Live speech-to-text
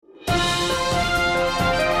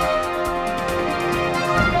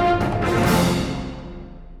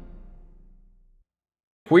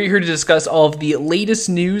We're here to discuss all of the latest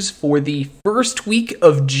news for the first week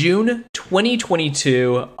of June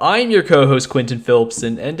 2022. I'm your co-host Quentin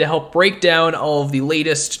Phillipson, and to help break down all of the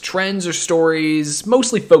latest trends or stories,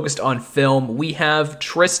 mostly focused on film, we have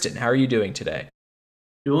Tristan. How are you doing today?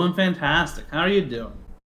 Doing fantastic. How are you doing?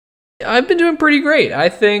 I've been doing pretty great. I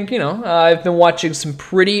think, I've been watching some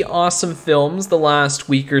pretty awesome films the last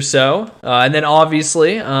week or so. And then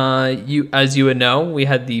obviously, as you would know, we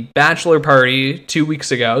had the bachelor party 2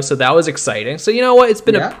 weeks ago, so that was exciting. So you know what? It's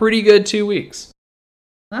been a pretty good 2 weeks.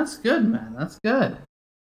 That's good, man. That's good.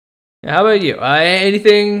 How about you?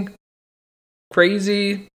 Anything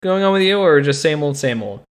crazy going on with you, or just same old, same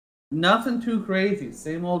old? Nothing too crazy.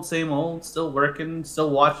 Same old, same old. Still working, still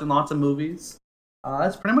watching lots of movies.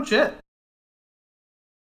 That's pretty much it.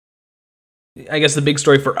 I guess the big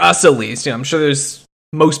story for us, at least, I'm sure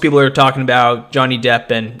most people are talking about Johnny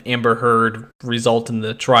Depp and Amber Heard result in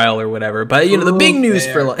the trial or whatever. But the big news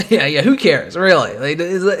for who cares really?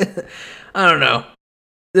 I don't know.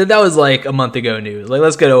 That was like a month ago news.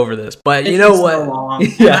 Let's get over this. But you know what? So long.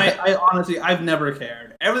 Yeah, I honestly, I've never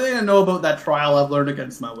cared. Everything I know about that trial, I've learned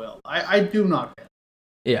against my will. I do not care.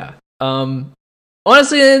 Yeah.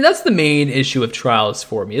 Honestly, that's the main issue of trials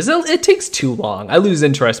for me. It takes too long. I lose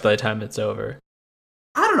interest by the time it's over.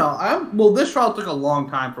 I don't know. This trial took a long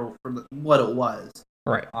time for what it was.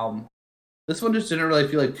 Right. This one just didn't really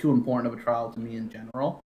feel like too important of a trial to me in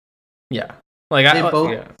general. Yeah. They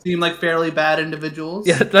both seem like fairly bad individuals.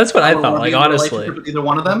 Yeah, that's what I thought. Like, honestly, with either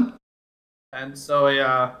one of them. And so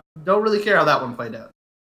I don't really care how that one played out.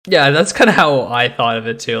 Yeah, that's kind of how I thought of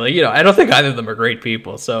it too. I don't think either of them are great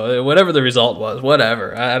people. So whatever the result was,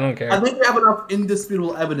 whatever. I don't care. I think we have enough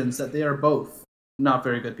indisputable evidence that they are both not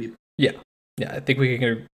very good people. Yeah, I think we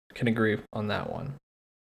can agree on that one.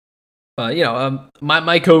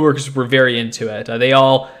 My coworkers were very into it. They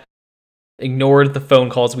all ignored the phone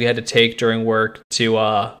calls we had to take during work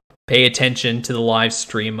to pay attention to the live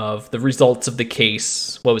stream of the results of the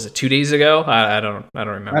case. What was it, 2 days ago? I don't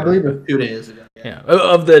remember. I believe it was 2 days ago. Yeah.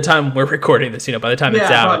 Of the time we're recording this, by the time it's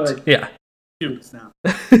out. Like 2 weeks now.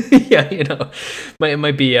 Yeah, it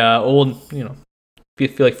might be old, feel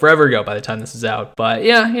like forever ago by the time this is out. But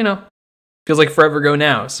yeah, feels like forever ago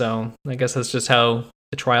now. So I guess that's just how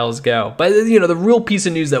the trials go. But the real piece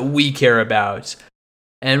of news that we care about,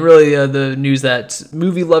 and really the news that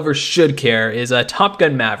movie lovers should care, is Top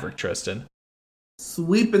Gun Maverick, Tristan.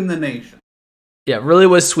 Sweeping the nation. Yeah, it really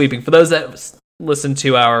was sweeping. For those that listened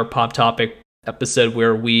to our Pop Topic episode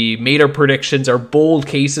where we made our predictions, our bold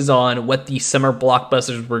cases on what the summer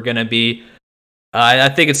blockbusters were going to be, I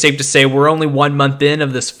think it's safe to say we're only 1 month in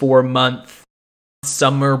of this 4-month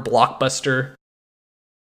summer blockbuster.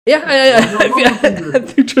 Yeah, I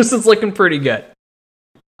think Tristan's looking pretty good.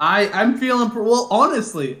 I'm feeling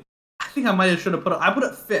honestly, I think I should have put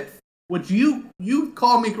it fifth, which you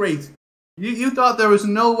called me crazy. You thought there was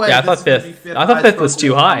no way. Yeah, I thought fifth. I thought fifth was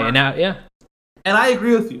too high, and now And I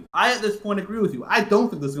agree with you. I at this point agree with you. I don't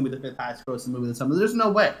think this is gonna be the fifth highest grossing movie this summer. There's no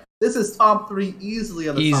way. This is top 3 easily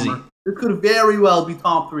of the summer. This could very well be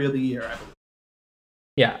top 3 of the year, I believe.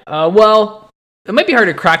 Yeah. It might be hard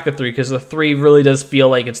to crack the 3 because the 3 really does feel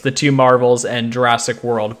like it's the 2 Marvels and Jurassic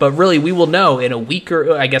World. But really, we will know in a week,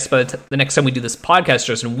 or I guess by the next time we do this podcast,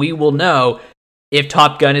 Justin, we will know if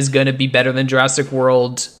Top Gun is going to be better than Jurassic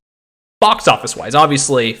World box office wise.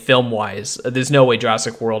 Obviously, film wise, there's no way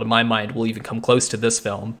Jurassic World, in my mind, will even come close to this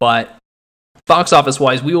film. But box office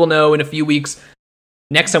wise, we will know in a few weeks,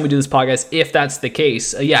 next time we do this podcast, if that's the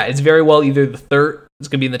case. It's very well either the third. It's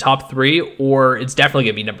going to be in the top 3, or it's definitely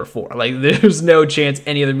going to be number 4. Like, there's no chance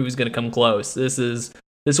any other movie is going to come close. This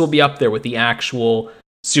will be up there with the actual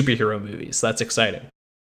superhero movies. So that's exciting.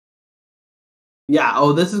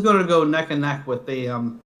 Yeah. This is going to go neck and neck with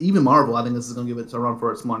even Marvel. I think this is going to give it a run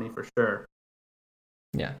for its money for sure.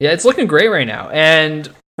 Yeah, it's looking great right now, and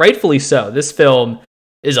rightfully so. This film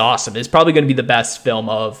is awesome. It's probably going to be the best film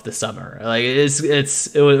of the summer. Like,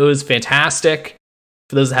 it was fantastic.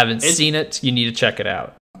 For those that haven't seen it, you need to check it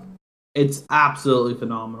out. It's absolutely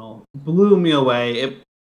phenomenal. Blew me away.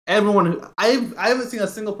 I haven't seen a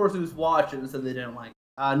single person who's watched it and said they didn't like it.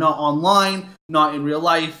 Not online, not in real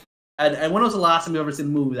life. And when was the last time you've ever seen a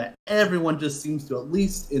movie that everyone just seems to at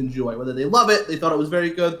least enjoy? Whether they love it, they thought it was very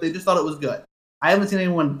good, they just thought it was good. I haven't seen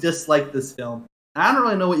anyone dislike this film. And I don't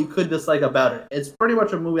really know what you could dislike about it. It's pretty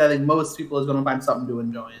much a movie I think most people is going to find something to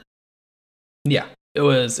enjoy in. Yeah. It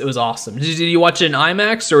was awesome. Did you watch it in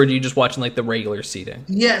IMAX, or do you just watch in like the regular seating?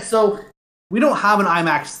 Yeah, so we don't have an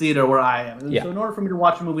IMAX theater where I am. Yeah. So in order for me to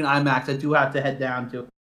watch a movie in IMAX, I do have to head down to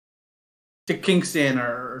Kingston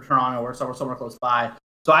or Toronto or somewhere close by.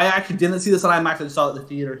 So I actually didn't see this on IMAX. I just saw it at the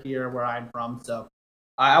theater here where I'm from. So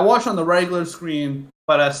I watched on the regular screen,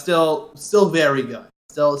 but still very good.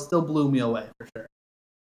 Still blew me away for sure.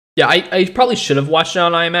 Yeah, I probably should have watched it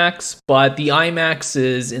on IMAX, but the IMAX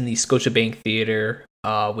is in the Scotiabank Theater,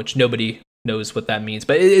 which nobody knows what that means.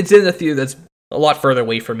 But it's in the theater that's a lot further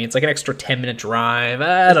away from me. It's like an extra 10-minute drive.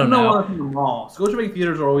 I don't know. It's in the mall. Scotiabank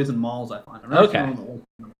theaters are always in malls, I find. Okay. Well,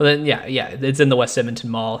 then, yeah, it's in the West Edmonton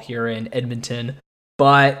Mall here in Edmonton.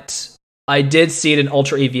 But I did see it in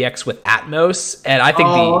Ultra AVX with Atmos, and I think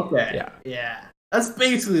yeah, that's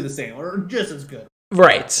basically the same, or just as good.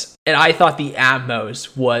 Right, and I thought the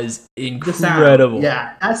Atmos was incredible.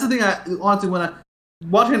 Yeah, that's the thing. Honestly, when I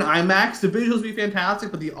watching an IMAX, the visuals be fantastic,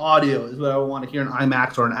 but the audio is what I want to hear in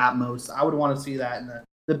IMAX or an Atmos. I would want to see that in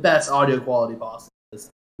the best audio quality possible.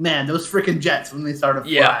 Man, those freaking jets when they started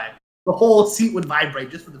flying, the whole seat would vibrate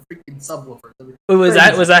just for the freaking subwoofer. Was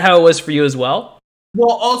that how it was for you as well?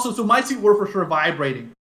 Well, also, so my seat were for sure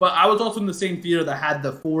vibrating, but I was also in the same theater that had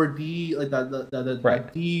the 4D, like the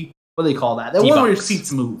D. What do they call that? That one where your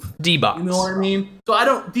seats move. D-box. You know what I mean? So I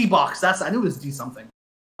don't D-box. I knew it was D something.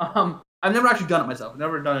 I've never actually done it myself. I've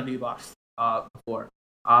never done a D-box before.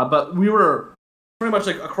 But we were pretty much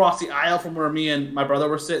like across the aisle from where me and my brother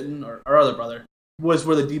were sitting, or our other brother, was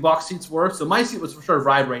where the D-box seats were. So my seat was for sure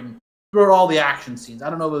vibrating throughout all the action scenes. I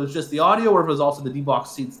don't know if it was just the audio or if it was also the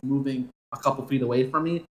D-box seats moving a couple feet away from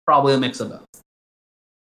me. Probably a mix of both.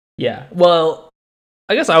 Yeah. Well,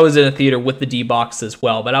 I guess I was in a theater with the D-box as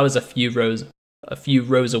well, but I was a few rows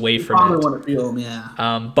away from it. Want to feel them,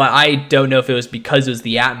 yeah. But I don't know if it was because it was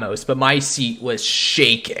the Atmos, but my seat was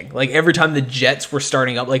shaking. Like every time the jets were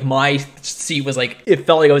starting up, like my seat was like, it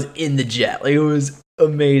felt like I was in the jet. Like it was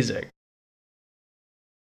amazing.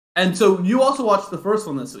 And so you also watched the first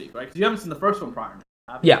one this week, right? Because you haven't seen the first one prior.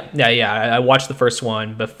 Yeah. I watched the first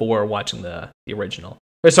one before watching the original.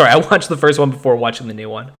 Or sorry, I watched the first one before watching the new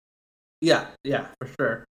one. Yeah, for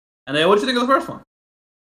sure. And what did you think of the first one?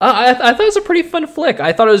 I thought it was a pretty fun flick.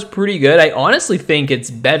 I thought it was pretty good. I honestly think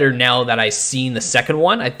it's better now that I've seen the second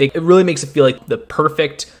one. I think it really makes it feel like the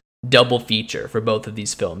perfect double feature for both of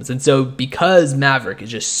these films. And so because Maverick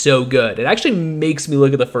is just so good, it actually makes me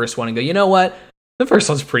look at the first one and go, you know what? The first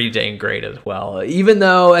one's pretty dang great as well. Even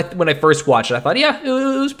though when I first watched it, I thought, yeah, it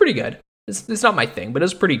was pretty good. It's not my thing, but it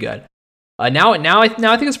was pretty good. Now I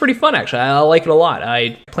think it's pretty fun, actually. I like it a lot.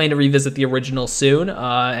 I plan to revisit the original soon,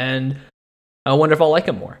 and I wonder if I'll like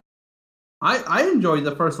it more. I enjoyed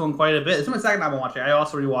the first one quite a bit. It's my second time watching it. I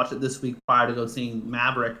also rewatched it this week prior to go seeing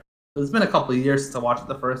Maverick. It's been a couple of years since I watched it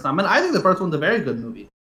the first time, and I think the first one's a very good movie.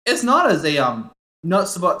 It's not as a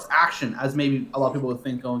nuts about action as maybe a lot of people would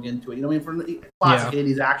think going into it. You know what I mean? For a classic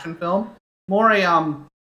 80s action film, more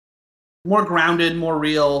grounded, more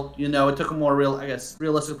real. You know, it took a more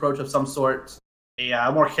realistic approach of some sort,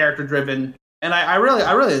 a more character driven, and I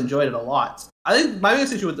really enjoyed it a lot. I think my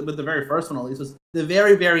biggest issue with the very first one, at least, was the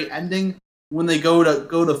very, very ending when they go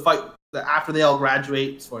to fight after they all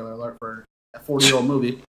graduate. Spoiler alert for a 40-year-old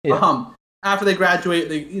movie. After they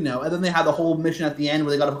graduate, and then they have the whole mission at the end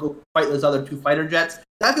where they got to go fight those other two fighter jets.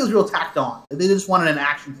 That feels real tacked on. They just wanted an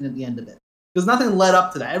action scene at the end of it. Because nothing led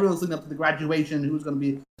up to that. Everyone was leading up to the graduation, who's going to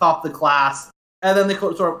be top of the class. And then they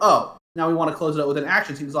now we want to close it out with an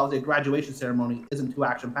action scene, because obviously a graduation ceremony isn't too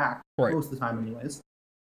action-packed, most of the time anyways.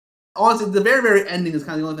 Honestly, the very, very ending is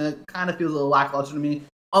kind of the only thing that kind of feels a little lackluster to me,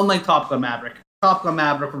 unlike Top Gun Maverick. Top Gun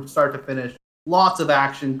Maverick from start to finish, lots of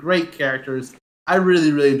action, great characters. I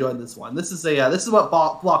really, really enjoyed this one. This is what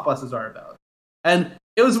blockbusters are about. And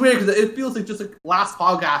it was weird because it feels like just like last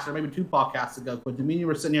podcast or maybe two podcasts ago, Quentin, me and you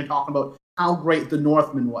were sitting here talking about how great The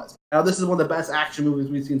Northman was. Now, this is one of the best action movies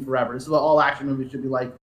we've seen forever. This is what all action movies should be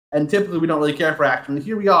like. And typically, we don't really care for action. And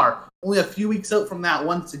here we are, only a few weeks out from that,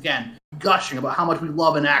 once again, gushing about how much we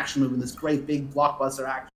love an action movie, this great big blockbuster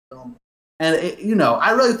action film. And,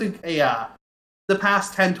 I really think the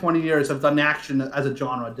past 10, 20 years have done action as a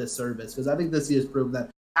genre a disservice, because I think this year's proven that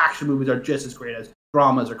action movies are just as great as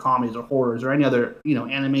dramas or comedies or horrors or any other,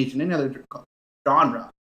 animation, any other genre,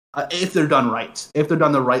 if they're done right, if they're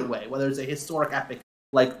done the right way, whether it's a historic epic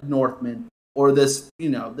like Northman or this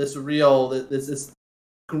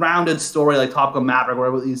grounded story like Top Gun Maverick,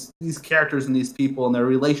 where these characters and these people and their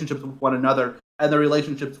relationships with one another and their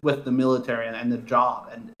relationships with the military and the job.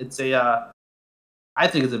 And it's I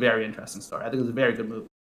think it's a very interesting story. I think it's a very good movie.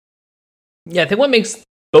 Yeah, I think what makes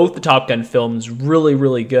both the Top Gun films really,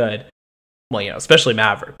 really good, well, especially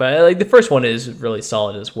Maverick, but the first one is really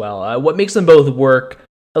solid as well. What makes them both work,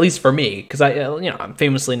 at least for me, because I'm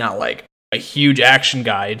famously not like a huge action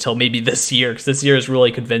guy until maybe this year, because this year has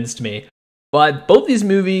really convinced me. But both these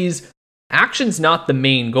movies, action's not the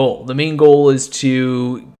main goal. The main goal is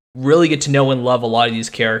to really get to know and love a lot of these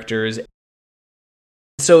characters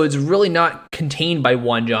So it's really not contained by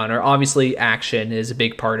one genre. Obviously, action is a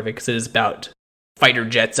big part of it because it is about fighter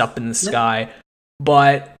jets up in the sky.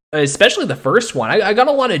 But especially the first one, I got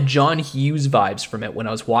a lot of John Hughes vibes from it when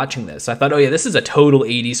I was watching this. I thought, oh yeah, this is a total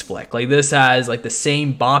 80s flick. Like, this has like the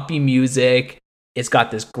same boppy music. It's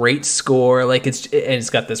got this great score. Like, it's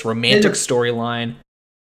got this romantic storyline.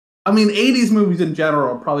 I mean, 80s movies in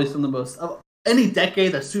general are probably some of the most, of any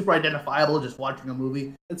decade that's super identifiable just watching a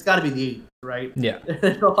movie. It's got to be the 80s, right? Yeah.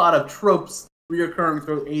 There's a lot of tropes reoccurring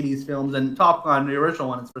through 80s films, and Top Gun, the original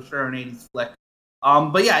one, is for sure an 80s flick.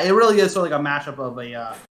 But yeah, it really is sort of like a mashup of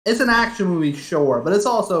it's an action movie, sure, but it's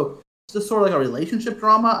also just sort of like a relationship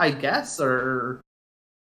drama, I guess, or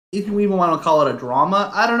if you even want to call it a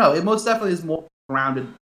drama, I don't know. It most definitely is more grounded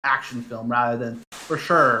action film rather than, for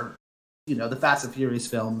sure, the Fast and Furious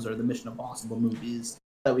films or the Mission Impossible movies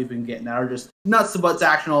that we've been getting that are just nuts to butts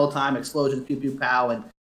action all the time, explosions, pew pew pow, and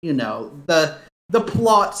the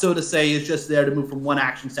plot, so to say, is just there to move from one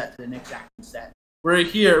action set to the next action set. Where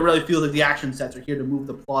here, it really feels like the action sets are here to move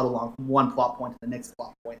the plot along from one plot point to the next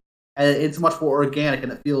plot point. And it's much more organic,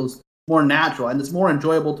 and it feels more natural, and it's more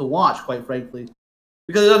enjoyable to watch, quite frankly.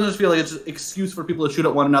 Because it doesn't just feel like it's an excuse for people to shoot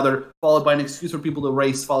at one another, followed by an excuse for people to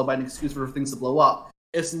race, followed by an excuse for things to blow up.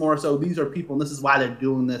 It's more so, these are people, and this is why they're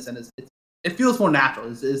doing this, and it feels more natural,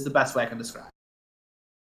 is the best way I can describe it.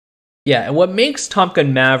 Yeah, and what makes Top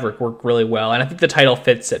Gun Maverick work really well, and I think the title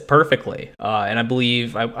fits it perfectly, and I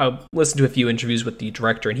believe I listened to a few interviews with the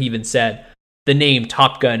director, and he even said the name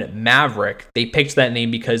Top Gun Maverick, they picked that name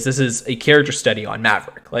because this is a character study on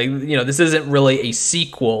Maverick. Like, this isn't really a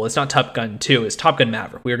sequel. It's not Top Gun 2, it's Top Gun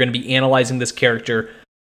Maverick. We are going to be analyzing this character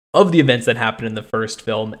of the events that happened in the first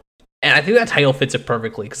film, and I think that title fits it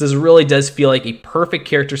perfectly, because this really does feel like a perfect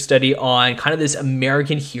character study on kind of this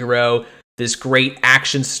American hero, this great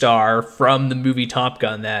action star from the movie Top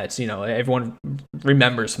Gun that, everyone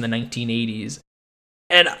remembers from the 1980s.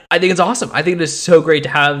 And I think it's awesome. I think it is so great to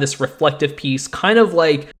have this reflective piece, kind of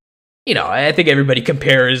like, I think everybody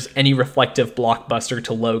compares any reflective blockbuster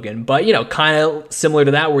to Logan, but, kind of similar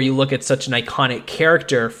to that, where you look at such an iconic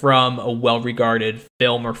character from a well-regarded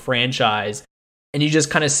film or franchise, and you just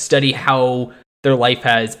kind of study how their life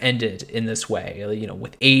has ended in this way,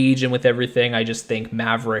 with age and with everything. I just think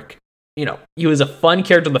Maverick, he was a fun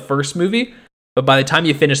character in the first movie, but by the time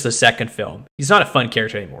you finish the second film, he's not a fun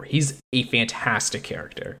character anymore. He's a fantastic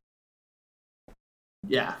character.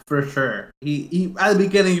 Yeah, for sure. He at the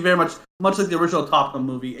beginning, very much like the original Top Gun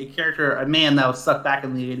movie, a man that was stuck back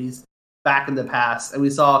in the 80s, back in the past. And we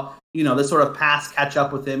saw, this sort of past catch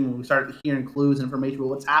up with him, and we started hearing clues and information about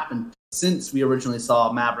what's happened since we originally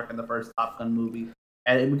saw Maverick in the first Top Gun movie.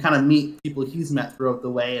 And we kind of meet people he's met throughout the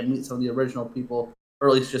way, and meet some of the original people, or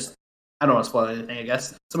at least just, I don't want to spoil anything, I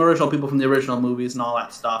guess, some original people from the original movies and all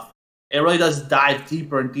that stuff. It really does dive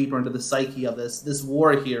deeper and deeper into the psyche of this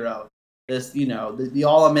war hero, this, the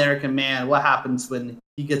all-American man. What happens when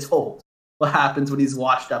he gets old? What happens when he's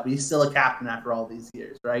washed up? He's still a captain after all these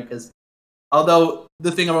years, right? Because although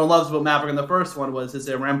the thing everyone loves about Maverick in the first one was his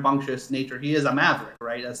rambunctious nature, he is a maverick,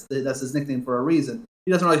 right? That's his nickname for a reason.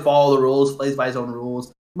 He doesn't really follow the rules, plays by his own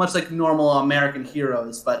rules, much like normal American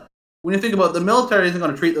heroes. But when you think about it, the military isn't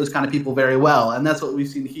going to treat those kind of people very well, and that's what we've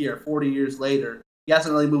seen here 40 years later. He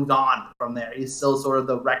hasn't really moved on from there. He's still sort of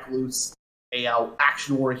the recluse,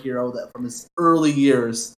 action war hero that from his early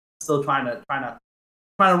years, still trying to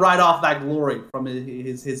ride off that glory from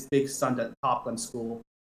his big stunt at Top Gun school.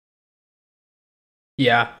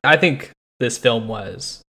 Yeah, I think this film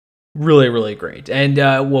was really, really great. And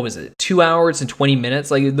what was it? 2 hours and 20 minutes?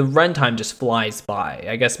 Like, the runtime just flies by.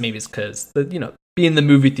 I guess maybe it's because being in the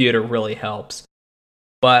movie theater really helps.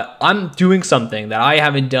 But I'm doing something that I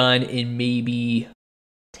haven't done in maybe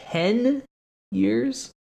 10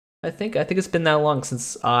 years. I think it's been that long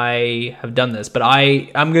since I have done this. But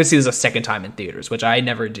I'm going to see this a second time in theaters, which I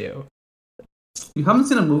never do. You haven't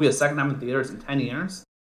seen a movie a second time in theaters in 10 years?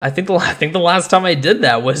 I think the last time I did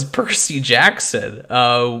that was Percy Jackson.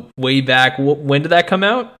 Way back. When did that come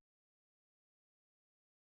out?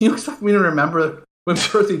 You expect me to remember when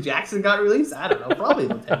Percy Jackson got released? I don't know. Probably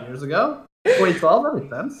about 10 years ago. 2012, that makes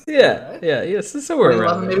sense. Yeah, right? Yeah. So we're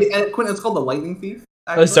around there. Maybe. And Quentin, it's called The Lightning Thief.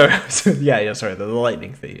 Actually. Oh, sorry. yeah. Sorry, the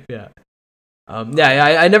Lightning Thief. Yeah.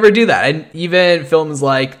 I never do that. And even films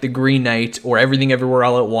like The Green Knight or Everything Everywhere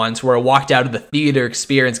All at Once, where I walked out of the theater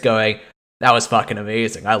experience going, that was fucking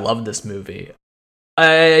amazing. I love this movie.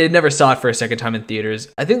 I never saw it for a second time in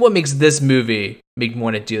theaters. I think what makes this movie make me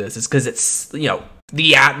want to do this is because it's,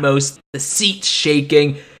 the Atmos, the seats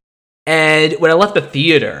shaking. And when I left the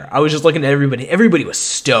theater, I was just looking at everybody. Everybody was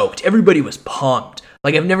stoked. Everybody was pumped.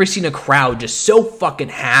 Like, I've never seen a crowd just so fucking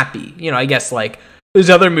happy. I guess, like, There's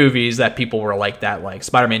other movies that people were like that, like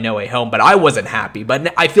Spider-Man No Way Home, but I wasn't happy.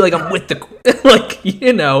 But I feel like I'm with the, like,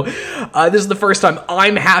 this is the first time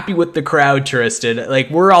I'm happy with the crowd, Tristan. Like,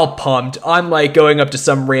 we're all pumped. I'm, like, going up to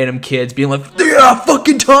some random kids being like, yeah,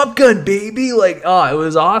 fucking Top Gun, baby. Like, oh, it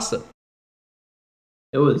was awesome.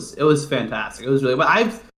 It was fantastic. It was really, but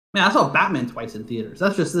I saw Batman twice in theaters.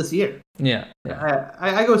 That's just this year. Yeah.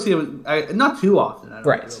 I go see it, not too often.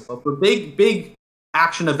 Right. But for big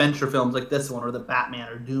action adventure films like this one or the Batman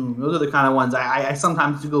or Doom, those are the kind of ones I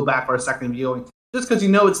sometimes do go back for a second viewing, just because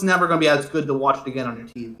it's never going to be as good to watch it again on your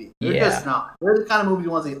TV. They're just not. They're the kind of movie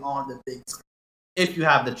you want to see on the big screen if you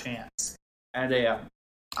have the chance. And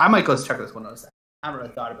I might go check this one out. I haven't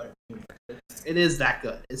really thought about it. It is that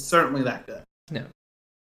good. It's certainly that good. Yeah.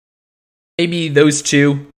 Maybe those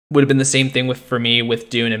two would have been the same thing for me with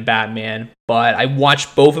Dune and Batman, but I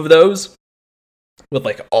watched both of those with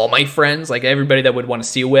like all my friends, like everybody that would want to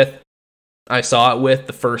see it with. I saw it with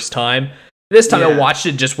the first time. This time I watched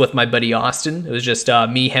it just with my buddy Austin. It was just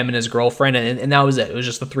me, him, and his girlfriend, and that was it. It was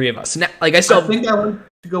just the three of us. Now, like I think I went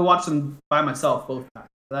to go watch them by myself both times.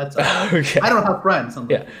 That's okay. I don't have friends.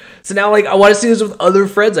 Yeah. So now, like, I want to see this with other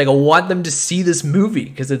friends. Like, I want them to see this movie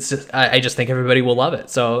because it's just, I just think everybody will love it.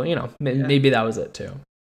 So maybe that was it too.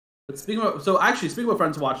 But speaking of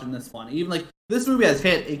friends watching this one, even like this movie has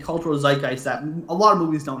hit a cultural zeitgeist that a lot of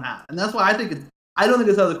movies don't have, and that's why I don't think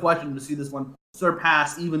it's out of the question to see this one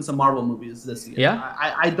surpass even some Marvel movies this year. Yeah,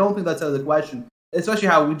 I don't think that's out of the question, especially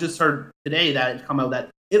how we just heard today that it come out that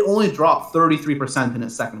it only dropped 33% in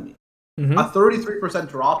its second week. Mm-hmm. A 33%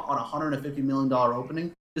 drop on a $150 million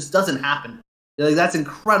opening just doesn't happen. Like, that's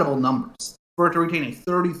incredible numbers for it to retain a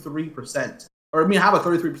 33%, have a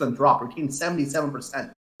 33% drop, retain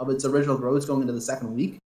 77% of its original gross going into the second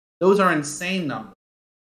week. Those are insane numbers.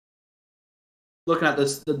 Looking at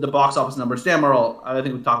the box office numbers, Dan Murrell, I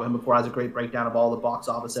think we've talked about him before, has a great breakdown of all the box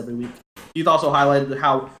office every week. He's also highlighted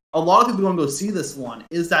how a lot of people want to go see this one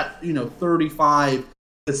is that 35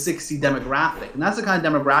 to 60 demographic, and that's the kind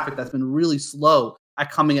of demographic that's been really slow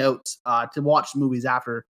at coming out to watch movies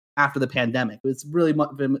after the pandemic. It's really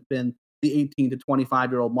been the 18 to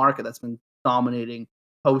 25-year-old market that's been dominating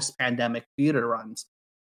post-pandemic theater runs.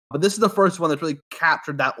 But this is the first one that's really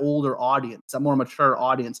captured that older audience, that more mature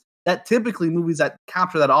audience. That typically movies that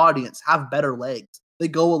capture that audience have better legs. They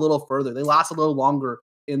go a little further. They last a little longer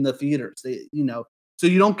in the theaters. So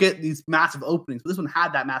you don't get these massive openings. But this one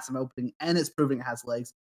had that massive opening, and it's proving it has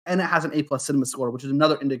legs. And it has an A+ cinema score, which is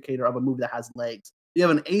another indicator of a movie that has legs. If you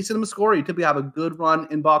have an A cinema score, you typically have a good run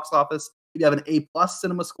in box office. If you have an A+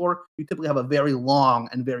 cinema score, you typically have a very long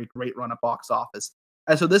and very great run at box office.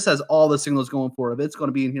 And so this has all the signals going for it. It's going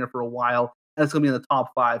to be in here for a while, and it's going to be in the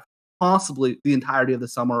top 5, possibly the entirety of the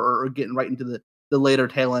summer, or getting right into the later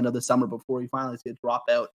tail end of the summer before you finally see it drop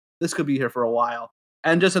out. This could be here for a while.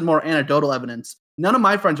 And just some more anecdotal evidence, none of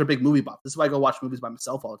my friends are big movie buffs. This is why I go watch movies by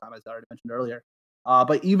myself all the time, as I already mentioned earlier.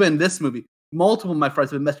 But even this movie, multiple of my friends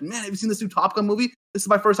have been messaging, man, have you seen this new Top Gun movie? This is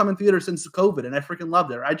my first time in theater since COVID, and I freaking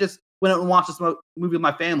loved it. I just went out and watched this movie with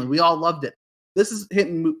my family. We all loved it. This is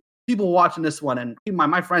hitting people watching this one, and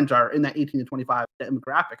my friends are in that 18 to 25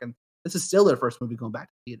 demographic, and this is still their first movie going back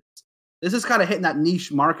to theaters. This is kind of hitting that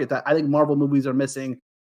niche market that I think Marvel movies are missing.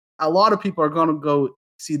 A lot of people are going to go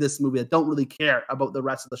see this movie that don't really care about the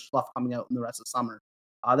rest of the schluff coming out in the rest of summer.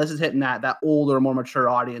 This is hitting that older, more mature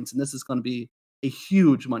audience, and this is going to be a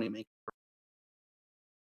huge moneymaker.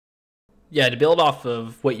 Yeah, to build off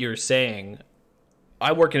of what you're saying,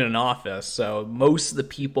 I work in an office, so most of the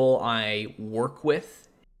people I work with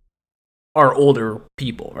are older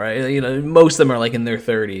people, right? Most of them are like in their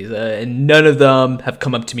 30s, and none of them have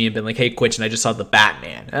come up to me and been like, "Hey, Quentin, I just saw the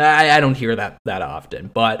Batman." I don't hear that often,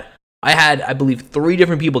 but I had, I believe, 3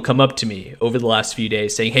 different people come up to me over the last few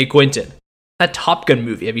days saying, "Hey, Quentin, that Top Gun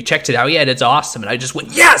movie, have you checked it out yet? It's awesome." And I just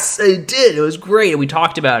went, "Yes, I did. It was great." And we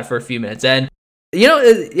talked about it for a few minutes, and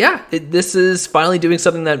this is finally doing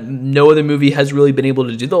something that no other movie has really been able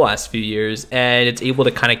to do the last few years, and it's able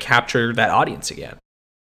to kind of capture that audience again.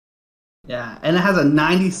 Yeah, and it has a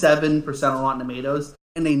 97% on Rotten Tomatoes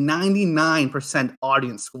and a 99%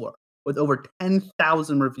 audience score with over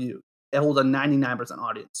 10,000 reviews. It holds a 99%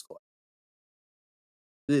 audience score.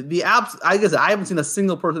 The apps, I guess I haven't seen a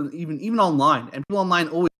single person, even online, and people online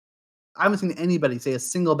I haven't seen anybody say a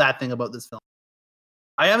single bad thing about this film.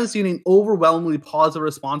 I haven't seen an overwhelmingly positive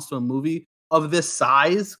response to a movie of this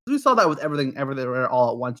size. We saw that with Everything Everywhere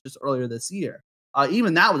All at Once just earlier this year.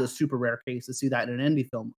 Even that was a super rare case to see that in an indie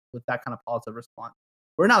film with that kind of positive response.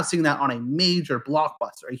 We're now seeing that on a major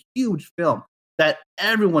blockbuster, a huge film that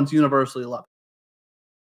everyone's universally loving.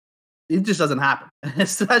 It just doesn't happen,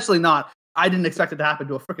 especially not I didn't expect it to happen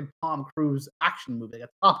to a freaking Tom Cruise action movie, like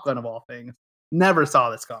a Top Gun of all things. Never saw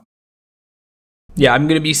this coming. Yeah, I'm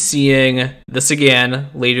going to be seeing this again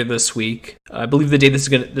later this week. I believe the day this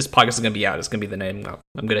podcast is going to be out is going to be the night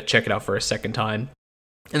I'm going to check it out for a second time.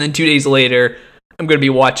 And then 2 days later, I'm going to be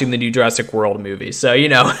watching the new Jurassic World movie. So,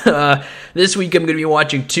 this week I'm going to be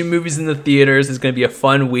watching 2 movies in the theaters. It's going to be a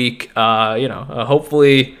fun week.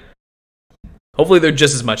 Hopefully they're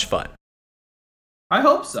just as much fun. I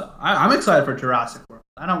hope so. I'm excited for Jurassic World.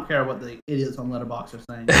 I don't care what the idiots on Letterboxd are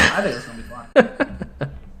saying. I think it's going to be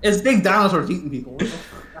fun. It's big dinosaurs eating people.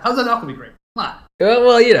 How's that not going to be great? Come on.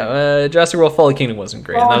 Well, Jurassic World Fallen Kingdom wasn't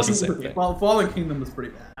great. That was the same thing. Fallen Kingdom was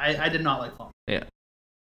pretty bad. I did not like Fallen. Yeah.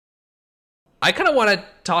 I kind of want to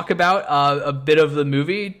talk about a bit of the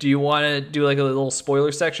movie. Do you want to do like a little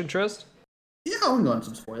spoiler section, Trist? Yeah, I'm going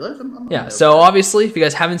some spoilers. So obviously, if you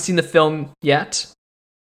guys haven't seen the film yet,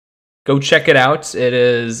 go check it out. It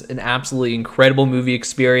is an absolutely incredible movie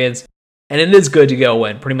experience. And it is good to go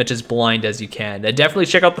in pretty much as blind as you can. Definitely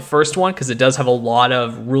check out the first one because it does have a lot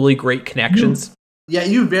of really great connections.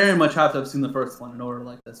 You very much have to have seen the first one in order to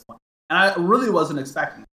like this one. And I really wasn't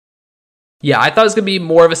expecting it. Yeah, I thought it was going to be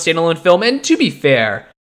more of a standalone film. And to be fair,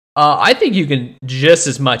 I think you can just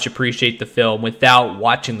as much appreciate the film without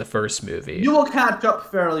watching the first movie. You will catch up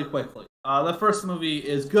fairly quickly. The first movie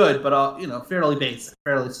is good, but fairly basic,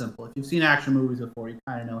 fairly simple. If you've seen action movies before, you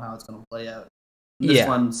kind of know how it's going to play out. This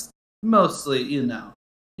one's mostly, you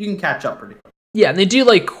can catch up pretty quick. Yeah, and they do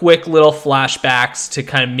like quick little flashbacks to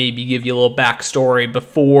kind of maybe give you a little backstory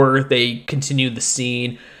before they continue the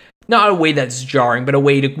scene. Not a way that's jarring, but a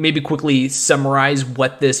way to maybe quickly summarize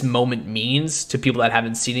what this moment means to people that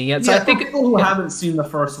haven't seen it yet. So I think people who haven't seen the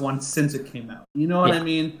first one since it came out, you know what I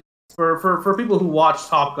mean? For people who watched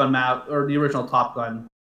Top Gun or the original Top Gun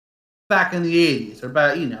back in the 80s or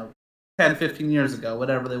back, 10, 15 years ago,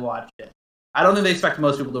 whatever they watched it. I don't think they expect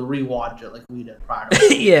most people to rewatch it like we did prior to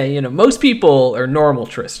it. Yeah, most people are normal,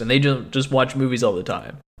 Tristan. They just watch movies all the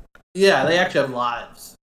time. Yeah, they actually have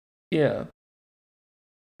lives. Yeah.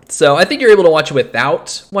 So I think you're able to watch it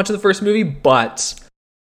without watching the first movie, but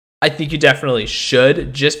I think you definitely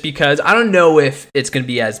should, just because I don't know if it's going to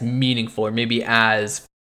be as meaningful or maybe as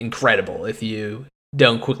incredible if you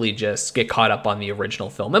don't quickly just get caught up on the original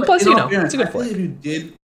film. And plus, it's a good flick. If you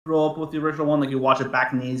did grow up with the original one, like you watch it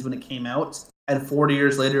back in the 80s when it came out, and 40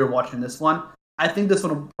 years later you're watching this one, I think this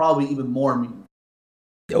one will probably be even more meaningful.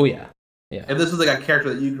 Oh, yeah. Yeah. If this was like a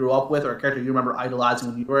character that you grew up with or a character you remember idolizing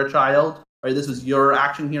when you were a child, or this was your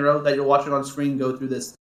action hero that you're watching on screen go through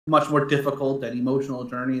this much more difficult and emotional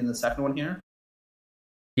journey in the second one here.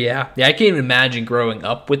 Yeah, I can't even imagine growing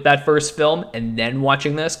up with that first film and then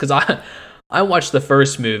watching this, because I watched the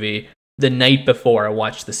first movie the night before I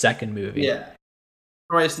watched the second movie. Yeah.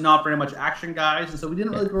 Roy's not very much action guys, and so we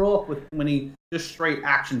didn't really grow up with many just straight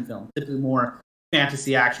action films. Typically more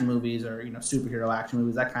fantasy action movies or superhero action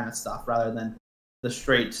movies, that kind of stuff, rather than the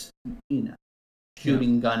straight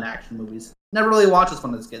shooting gun action movies. Never really watched this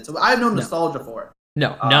one as a kid, so I have no nostalgia for it.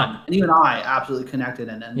 No, none. And even I absolutely connected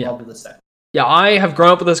and loved this second. Yeah, I have grown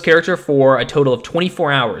up with this character for a total of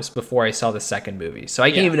 24 hours before I saw the second movie. So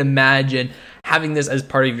I can't even imagine having this as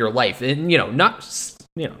part of your life. And,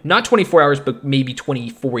 not 24 hours, but maybe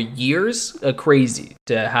 24 years. Crazy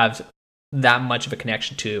to have that much of a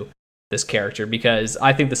connection to this character, because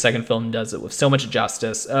I think the second film does it with so much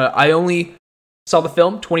justice. I only saw the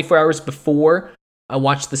film 24 hours before I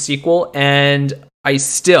watched the sequel, and I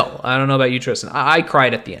don't know about you, Tristan, I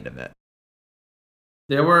cried at the end of it.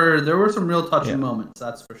 There were some real touching moments,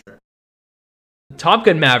 that's for sure. Top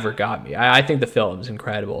Gun Maverick got me. I think the film is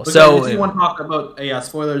incredible. Did you want to talk about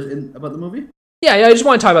spoilers about the movie? Yeah, I just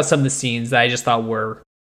want to talk about some of the scenes that I just thought were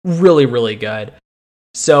really, really good.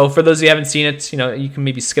 So for those of you who haven't seen it, you can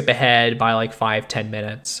maybe skip ahead by like 5-10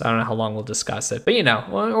 minutes. I don't know how long we'll discuss it, but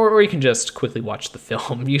or you can just quickly watch the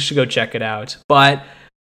film. You should go check it out. But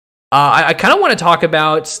I kind of want to talk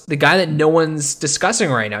about the guy that no one's discussing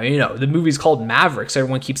right now. The movie's called Maverick, so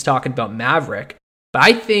everyone keeps talking about Maverick. But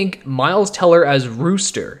I think Miles Teller as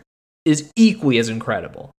Rooster is equally as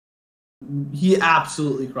incredible. He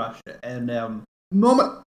absolutely crushed it. And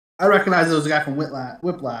moment I recognized it was a guy from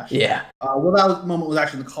Whiplash. Yeah. That moment was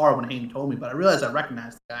actually in the car when Hayden told me, but I realized I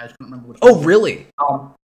recognized the guy. I just couldn't remember which one. Oh, really?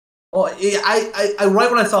 I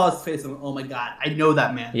right when I saw his face, I went, oh my god, I know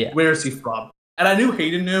that man. Yeah. Where is he from? And I knew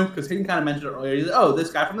Hayden knew, because Hayden kind of mentioned it earlier. He's like, oh,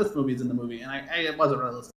 this guy from this movie is in the movie. And I wasn't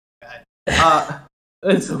really listening to the guy.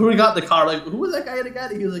 And so we got in the car, like, who was that guy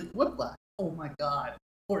again? He was like, Whiplash. Oh my god. Of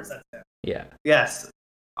course that's him. Yeah. Yes.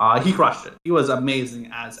 He crushed it. He was amazing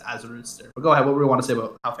as a Rooster. But go ahead, what do we want to say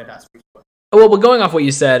about how fantastic he was? Well, going off what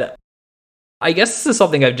you said, I guess this is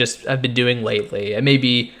something I've been doing lately, and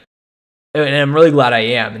I'm really glad I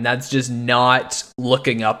am, and that's just not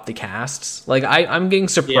looking up the casts. Like I'm getting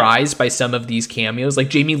surprised by some of these cameos, like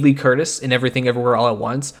Jamie Lee Curtis in Everything Everywhere All at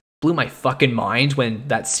Once. Blew my fucking mind when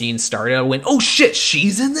that scene started. I went, oh shit,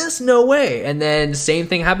 she's in this? No way. And then same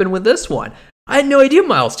thing happened with this one. I had no idea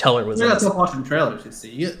Miles Teller was in this. You're not watching trailers, you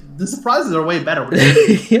see. The surprises are way better.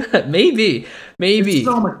 Yeah, maybe. It's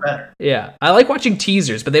so much better. Yeah, I like watching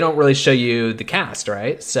teasers, but they don't really show you the cast,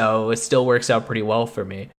 right? So it still works out pretty well for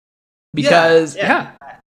me. Because,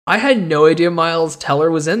 I had no idea Miles Teller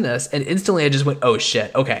was in this, and instantly I just went, oh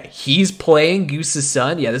shit, okay, he's playing Goose's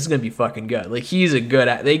son? Yeah, this is gonna be fucking good. Like,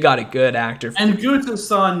 they got a good actor. And Goose's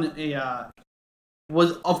son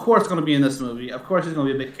was, of course, going to be in this movie. Of course he's going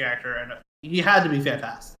to be a big character, and he had to be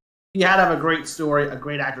fantastic. He had to have a great story, a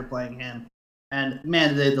great actor playing him, and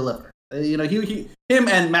man, did they deliver. You know, him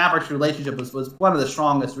and Maverick's relationship was one of the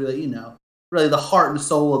strongest, really, really the heart and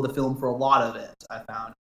soul of the film for a lot of it, I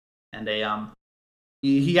found. And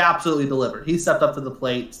he absolutely delivered. He stepped up to the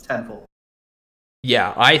plate tenfold.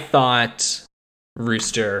 Yeah, I thought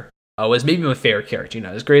Rooster was maybe my favorite character.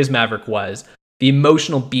 As great as Maverick was, the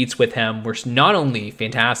emotional beats with him were not only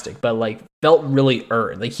fantastic, but like felt really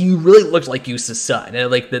earned. Like he really looked like Goose's son. And,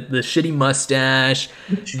 like the shitty mustache,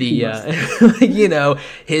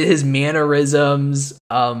 his mannerisms.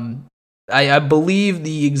 I believe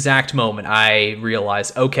the exact moment I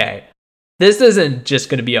realized, okay, this isn't just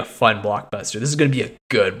going to be a fun blockbuster. This is going to be a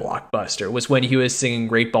good blockbuster. Was when he was singing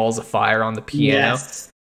Great Balls of Fire on the piano. Yes.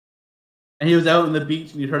 And he was out on the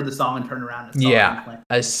beach and you heard the song and turned around. And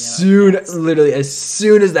as soon as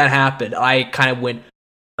that happened, I kind of went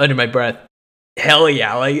under my breath, hell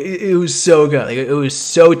yeah. Like, it was so good. Like, it was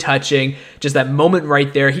so touching. Just that moment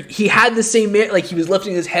right there. He had the same, like, he was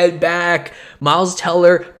lifting his head back. Miles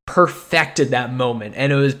Teller perfected that moment.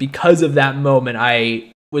 And it was because of that moment I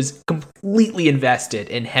was completely invested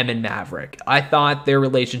in him and Maverick. I thought their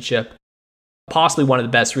relationship, possibly one of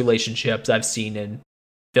the best relationships I've seen in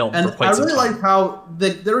film and for quite some time. I really like how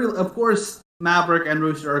of course Maverick and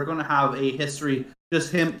Rooster are going to have a history.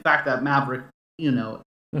 Just the fact that Maverick,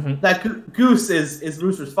 that Goose is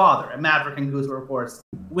Rooster's father, and Maverick and Goose were of course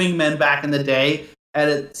wingmen back in the day, and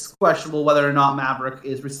it's questionable whether or not Maverick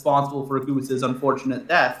is responsible for Goose's unfortunate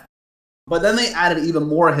death. But then they added even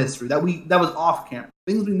more history that was off camera,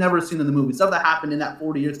 things we've never seen in the movie, stuff that happened in that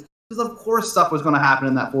 40 years. Because of course stuff was going to happen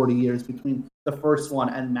in that 40 years between the first one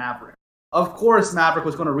and Maverick. Of course, Maverick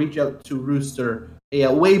was going to reach out to Rooster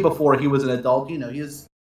way before he was an adult. He is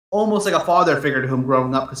almost like a father figure to him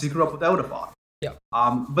growing up because he grew up without a father. Yeah.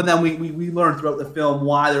 But then we learned throughout the film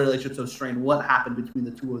why their relationship's so strained, what happened between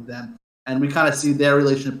the two of them, and we kind of see their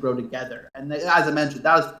relationship grow together. And as I mentioned,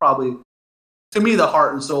 that was probably, to me, the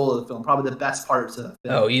heart and soul of the film, probably the best parts of the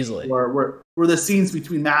film. Oh, easily. Were the scenes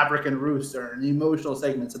between Maverick and Rooster and the emotional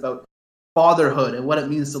segments about fatherhood and what it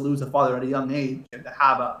means to lose a father at a young age and to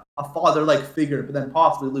have a father-like figure, but then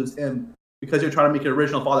possibly lose him because you're trying to make your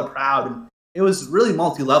original father proud. And it was really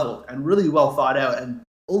multi-level and really well thought out and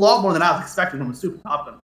a lot more than I was expecting from a Super Top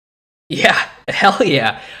Gun. Yeah, hell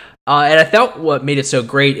yeah. And I thought what made it so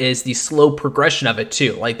great is the slow progression of it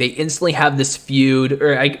too. Like they instantly have this feud,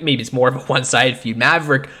 or maybe it's more of a one-sided feud.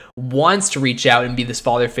 Maverick wants to reach out and be this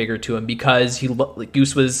father figure to him because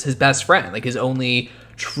Goose was his best friend, like his only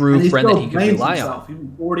true friend that he could rely on.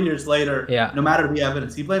 Even 40 years later, no matter the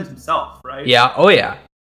evidence, he blames himself, right? Yeah, oh yeah.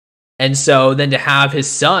 And so then to have his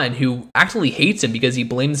son, who actually hates him because he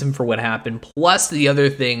blames him for what happened, plus the other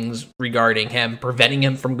things regarding him, preventing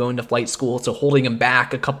him from going to flight school, so holding him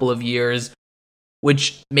back a couple of years,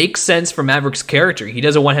 which makes sense for Maverick's character. He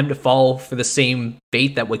doesn't want him to fall for the same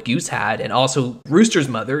fate that what Goose had, and also Rooster's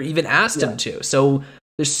mother even asked him to. So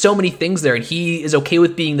there's so many things there, and he is okay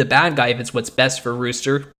with being the bad guy if it's what's best for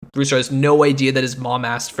Rooster. Rooster has no idea that his mom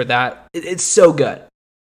asked for that. It's so good.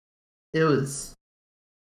 It was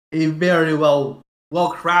a very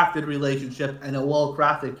well-crafted relationship and a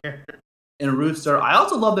well-crafted character in Rooster. I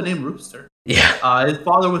also love the name Rooster. Yeah. His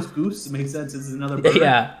father was Goose. It makes sense. This is another bird.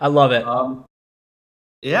 Yeah, I love it.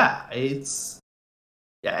 This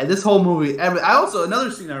whole movie. I also,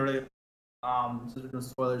 another scene I really, so there's no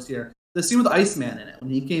spoilers here, the scene with Iceman in it,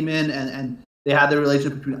 when he came in and they had the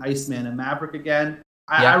relationship between Iceman and Maverick again.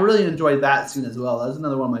 I really enjoyed that scene as well. That was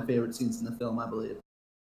another one of my favorite scenes in the film, I believe.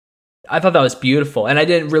 I thought that was beautiful. And I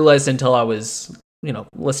didn't realize until I was,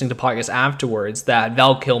 listening to podcasts afterwards that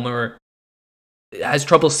Val Kilmer has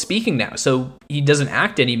trouble speaking now. So he doesn't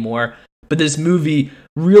act anymore. But this movie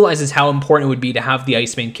realizes how important it would be to have the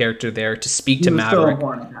Iceman character there to speak to Maverick. So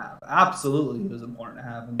important to have. Absolutely, it was important to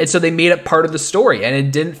have him. And so they made it part of the story. And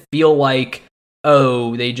it didn't feel like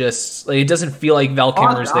oh, they just like, it doesn't feel like Val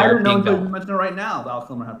Kilmer's Honestly, I there didn't know being until Val. you mentioned it right now. Val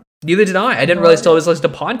Kilmer had. Neither did I. I didn't realize until I was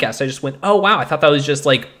listening to podcasts. I just went, oh wow, I thought that was just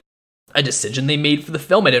like a decision they made for the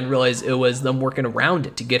film. I didn't realize it was them working around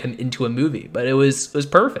it to get him into a movie, but it was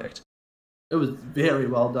perfect. It was very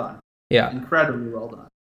well done. Yeah, Incredibly well done.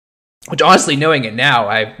 which honestly, knowing it now,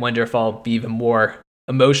 I wonder if I'll be even more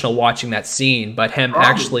emotional watching that scene. But him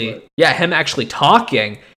Probably. actually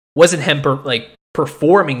talking wasn't him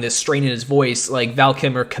performing this strain in his voice. Like Val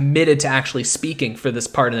Kilmer committed to actually speaking for this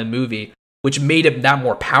part of the movie, which made him that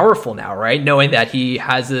more powerful now, right? Knowing that he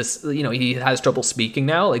has this, he has trouble speaking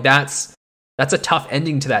now. Like that's a tough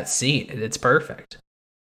ending to that scene. It's perfect.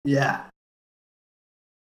 Yeah.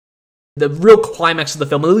 The real climax of the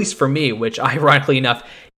film, at least for me, which ironically enough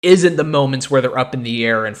isn't the moments where they're up in the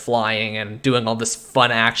air and flying and doing all this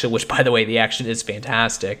fun action, which by the way, the action is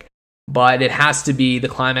fantastic, but it has to be the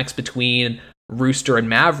climax between Rooster and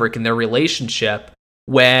Maverick and their relationship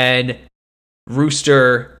when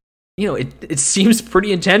Rooster, it seems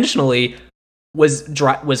pretty intentionally was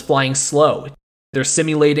flying slow. They're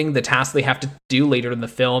simulating the task they have to do later in the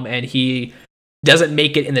film, and he doesn't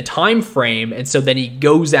make it in the time frame, and so then he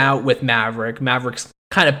goes out with Maverick. Maverick's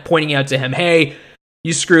kind of pointing out to him, hey,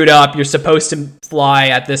 you screwed up, you're supposed to fly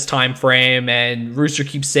at this time frame, and Rooster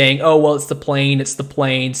keeps saying, oh, well, it's the plane,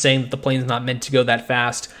 saying that the plane's not meant to go that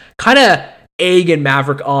fast. Kind of egging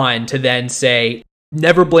Maverick on to then say,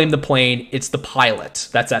 never blame the plane, it's the pilot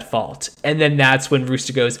that's at fault. And then that's when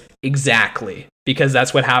Rooster goes, exactly, because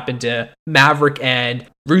that's what happened to Maverick and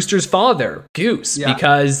Rooster's father, Goose,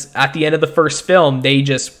 because at the end of the first film, they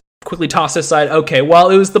just quickly toss aside, okay,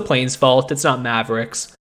 well, it was the plane's fault, it's not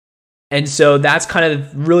Maverick's. And so that's kind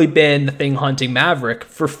of really been the thing haunting Maverick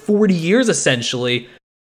for 40 years, essentially,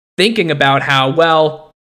 thinking about how,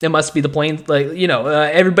 well, it must be the plane. Like,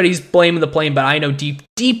 everybody's blaming the plane, but I know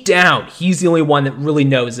deep down, he's the only one that really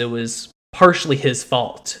knows it was partially his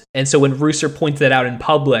fault. And so when Rooster points that out in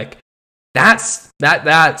public, that's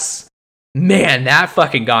man, that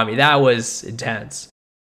fucking got me. That was intense.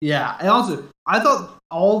 Yeah, and also, I thought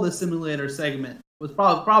all the simulator segment was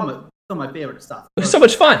probably some of my favorite stuff. It was so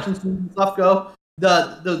much fun. Stuff go.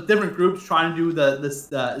 The different groups trying to do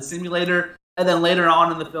the simulator, and then later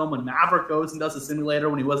on in the film when Maverick goes and does the simulator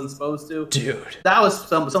when he wasn't supposed to. Dude, that was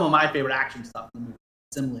some of my favorite action stuff in the movie.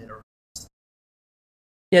 Simulator.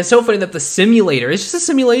 Yeah, it's so funny that the simulator, it's just a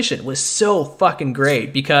simulation, was so fucking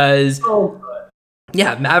great because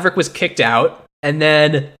yeah, Maverick was kicked out and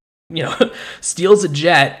then steals a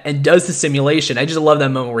jet and does the simulation. I just love that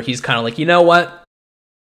moment where he's kind of like, you know what?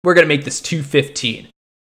 We're going to make this 215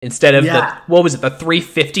 instead of the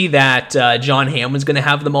 350 that John Hamm was going to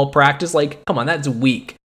have them all practice. Like, come on, that's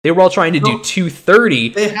weak. They were all trying to do 230.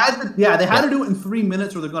 They had to do it in 3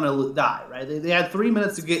 minutes or they're going to die, right? They had 3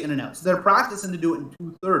 minutes to get in and out. So they're practicing to do it in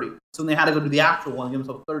 230. So they had to go do the actual one and give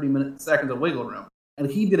himself 30 seconds of wiggle room. And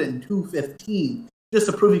he did it in 215 just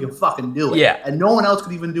to prove he can fucking do it. Yeah. And no one else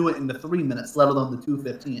could even do it in the 3 minutes, let alone the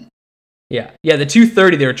 215. Yeah, the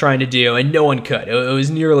 230 they were trying to do, and no one could. It was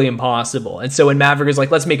nearly impossible. And so when Maverick is like,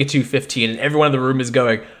 let's make it 215, and everyone in the room is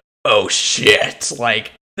going, oh shit,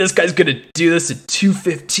 like, this guy's gonna do this at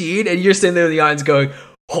 215, and you're sitting there in the audience going,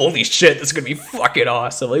 holy shit, this is gonna be fucking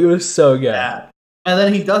awesome. Like, it was so good. Yeah. And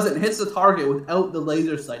then he does it and hits the target without the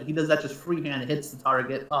laser sight. He does that just freehand and hits the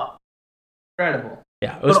target up. Incredible.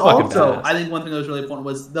 Yeah, it was fucking badass. I think one thing that was really important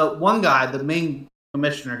was the one guy, the main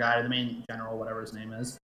commissioner guy, or the main general, whatever his name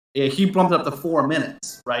is, he bumped it up to 4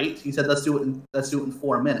 minutes, right? He said, let's do it in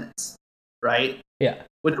 4 minutes, right? Yeah.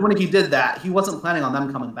 Which when he did that, he wasn't planning on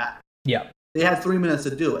them coming back. Yeah. They had 3 minutes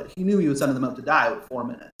to do it. He knew he was sending them out to die with 4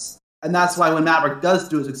 minutes. And that's why when Maverick does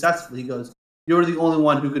do it successfully, he goes, you're the only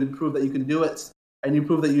one who can prove that you can do it, and you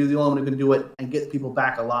prove that you're the only one who can do it and get people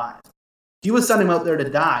back alive. He was sending them out there to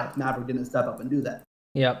die if Maverick didn't step up and do that.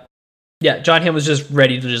 Yep. Yeah, John Hamm was just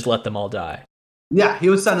ready to just let them all die. Yeah, he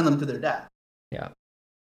was sending them to their death. Yeah.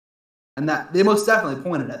 And that they most definitely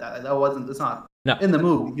pointed at that. Like, it's not in the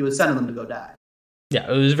movie. He was sending them to go die.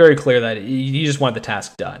 Yeah, it was very clear that he just wanted the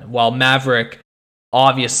task done. While Maverick,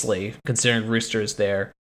 obviously, considering Rooster is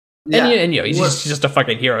there, and he's just a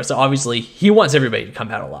fucking hero. So obviously, he wants everybody to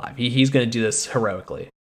come out alive. He's going to do this heroically.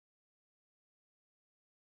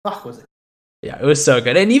 Fuck, was it? Yeah, it was so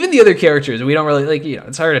good. And even the other characters, we don't really,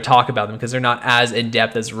 it's hard to talk about them because they're not as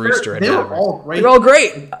in-depth as Rooster and Maverick. They were all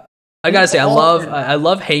great. I gotta say, I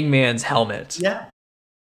love Hangman's helmet. Yeah.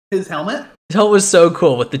 His helmet? His helmet was so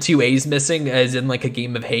cool with the 2 A's missing, as in like a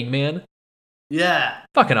game of Hangman. Yeah.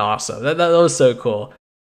 Fucking awesome. That was so cool.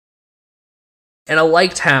 And I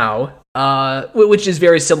liked how, which is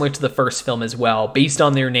very similar to the first film as well, based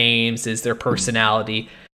on their names is their personality.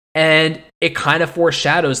 And it kind of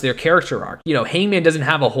foreshadows their character arc. You know, Hangman doesn't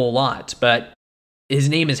have a whole lot, but his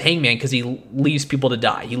name is Hangman because he leaves people to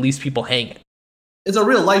die. He leaves people hanging. It's a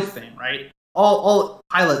real life thing, right? All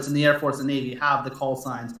pilots in the Air Force and Navy have the call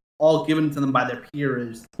signs, all given to them by their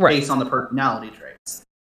peers based on the personality traits.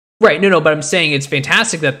 Right, no, but I'm saying it's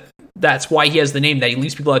fantastic that's why he has the name, that he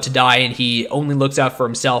leaves people out to die and he only looks out for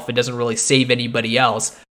himself and doesn't really save anybody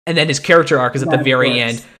else. And then his character arc is at the very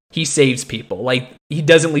end. He saves people. Like, he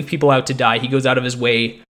doesn't leave people out to die. He goes out of his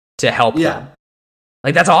way to help them.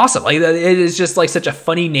 Like, that's awesome. Like, it is just like such a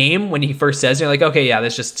funny name when he first says it. You're like, okay, yeah,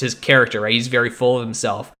 that's just his character, right? He's very full of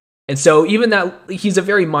himself. And so even that he's a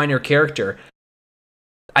very minor character,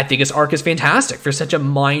 I think his arc is fantastic for such a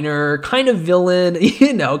minor kind of villain,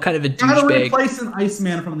 you know, kind of a douchebag. Kind of replacing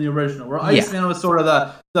Iceman from the original, where Iceman was sort of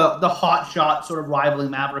the hot shot, sort of rivaling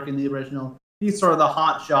Maverick in the original. He's sort of the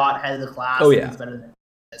hot shot, head of the class. Oh, yeah. He's better than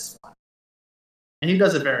this one. And he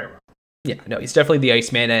does it very well. Yeah, no, he's definitely the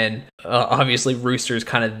Iceman, and obviously Rooster's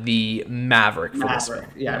kind of the Maverick for this one.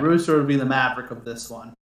 Yeah, Rooster would be the Maverick of this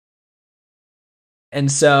one. And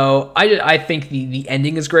so I think the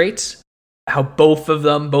ending is great. How both of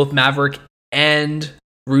them, both Maverick and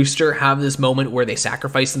Rooster, have this moment where they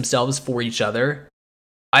sacrifice themselves for each other.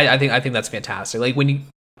 I think that's fantastic. Like when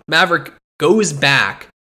Maverick goes back,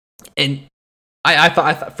 and I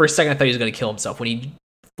thought for a second I thought he was going to kill himself when he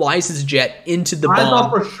flies his jet into the bomb. I thought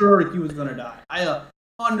for sure he was going to die. I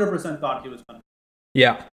 100% thought he was going to die.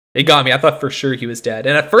 Yeah, it got me. I thought for sure he was dead.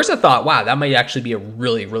 And at first I thought, wow, that might actually be a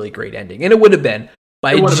really, really great ending. And it would have been.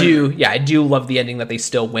 But I do love the ending that they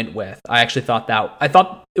still went with. I actually thought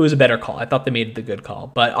it was a better call. I thought they made the good call.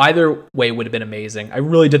 But either way would have been amazing. I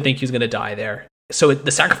really did think he was going to die there. So the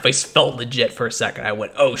sacrifice felt legit for a second. I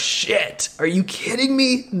went, oh shit, are you kidding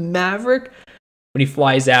me, Maverick? When he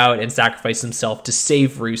flies out and sacrifices himself to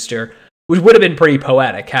save Rooster, which would have been pretty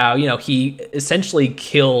poetic. How, you know, he essentially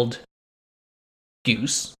killed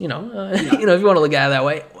Goose, you know, if you want to look at it that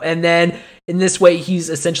way. And then in this way, he's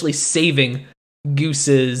essentially saving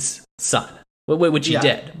Goose's son, which he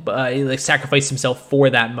did, but he sacrificed himself for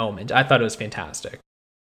that moment. I thought it was fantastic.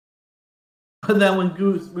 And then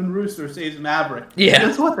when Rooster saves Maverick,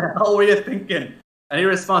 just what the hell were you thinking? And he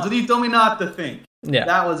responds, "You told me not to think." Yeah,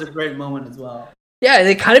 that was a great moment as well. Yeah, and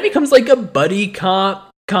it kind of becomes like a buddy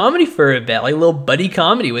comedy for a bit, like a little buddy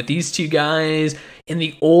comedy with these two guys in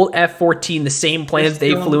the old F-14, the same planes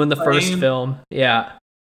they flew in the first film. Yeah.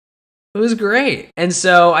 It was great. And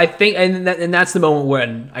so I think, and that's the moment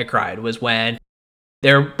when I cried, was when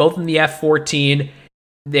they're both in the F-14.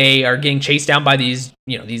 They are getting chased down by these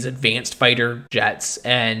advanced fighter jets,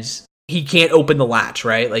 and he can't open the latch,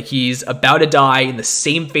 right? Like he's about to die in the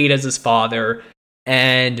same fate as his father.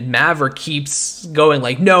 And Maverick keeps going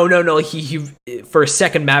like, no. He for a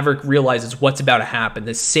second, Maverick realizes what's about to happen.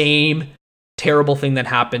 The same terrible thing that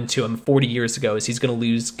happened to him 40 years ago is he's going to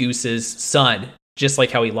lose Goose's son, just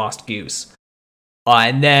like how he lost Goose.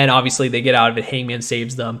 And then obviously they get out of it. Hangman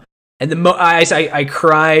saves them. And I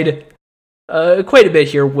cried quite a bit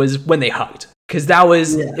here was when they hugged. Because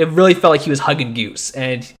it really felt like he was hugging Goose.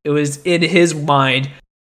 And it was in his mind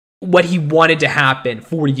what he wanted to happen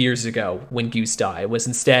 40 years ago when Goose died. Was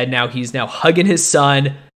instead now he's hugging his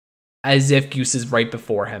son as if Goose is right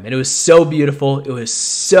before him. And it was so beautiful. It was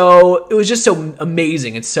just so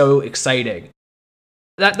amazing and so exciting.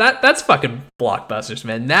 That's fucking blockbusters,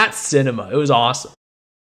 man. That's cinema. It was awesome.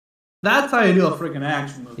 That's how you do a freaking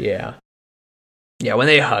action movie. Yeah. Yeah, when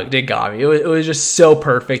they hugged, it got me. It was just so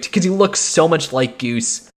perfect because he looks so much like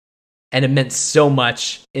Goose, and it meant so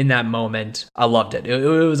much in that moment. I loved it. It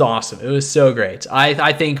was awesome. It was so great.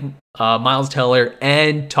 I think Miles Teller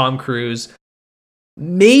and Tom Cruise,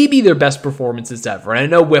 maybe their best performances ever. And I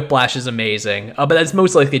know Whiplash is amazing, but that's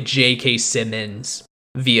mostly like a J.K. Simmons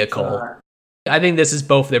vehicle. I think this is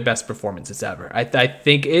both their best performances ever. I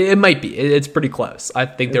think it might be. It's pretty close. I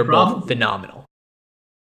think they're both phenomenal.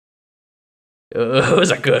 It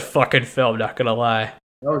was a good fucking film, not gonna lie.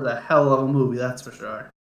 That was a hell of a movie, that's for sure.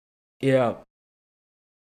 Yeah.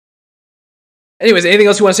 Anyways, anything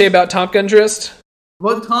else you want to say about Top Gun, Trist?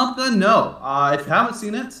 Well, Top Gun, no. If you haven't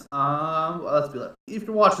seen it, if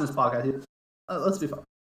you're watching this podcast, let's be fun.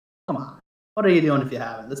 Come on. What are you doing if you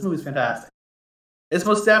haven't? This movie's fantastic. It's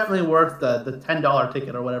most definitely worth the $10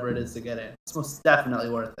 ticket or whatever it is to get in. It's most definitely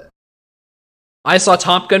worth it. I saw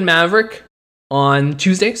Top Gun Maverick on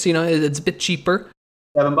Tuesday, so it's a bit cheaper.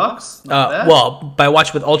 $7? Well, I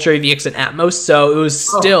watched with Ultra AVX and Atmos, so it was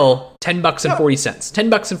still $10 and 40 cents.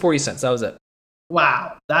 $10 and 40 cents. That was it.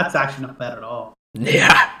 Wow, that's actually not bad at all.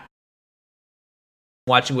 Yeah.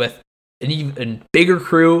 Watching with an even bigger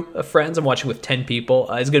crew of friends. I'm watching with 10 people.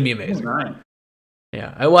 It's gonna be amazing.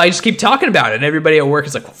 Yeah. Well, I just keep talking about it, and everybody at work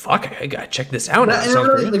is like, well, fuck, I gotta check this out now. And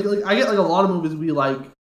really, I get like a lot of movies we like,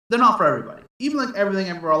 they're not for everybody. Even like Everything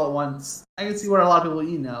Everywhere All at Once, I can see where a lot of people,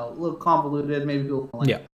 a little convoluted, maybe people don't like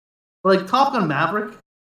it. But like Top Gun Maverick,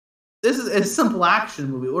 this is a simple action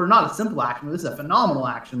movie, or not a simple action movie, this is a phenomenal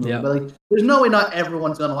action movie. But like, there's no way not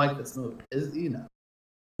everyone's gonna like this movie,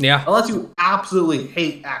 Yeah. Unless you absolutely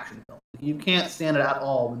hate action films. You can't stand it at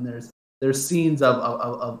all when there's scenes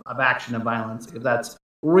of action and violence. If that's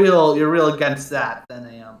real, you're real against that, then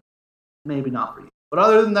maybe not for you. But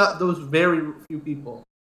other than that, those very few people,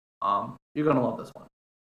 you're gonna love this one.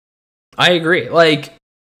 I agree. Like,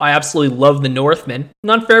 I absolutely love The Northman.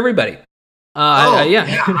 Not for everybody.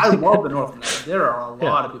 Yeah, I love The Northman. There are a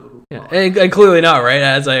lot of people who and clearly not, right?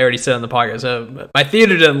 As I already said on the podcast. My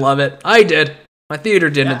theater didn't love it. I did. My theater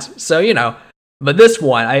didn't. Yeah. So, But this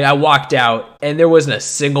one, I walked out, and there wasn't a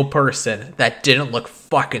single person that didn't look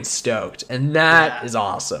fucking stoked. And that is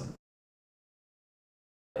awesome.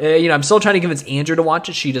 I'm still trying to convince Andrew to watch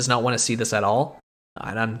it. She does not want to see this at all.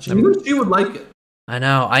 And she would like it. I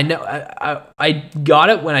know. I got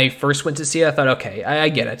it when I first went to see it. I thought, okay, I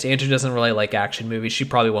get it. Andrew doesn't really like action movies. She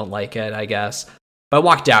probably won't like it, I guess. But I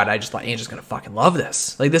walked out, and I just thought, Andrew's going to fucking love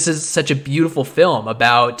this. Like, this is such a beautiful film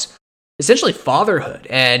about essentially fatherhood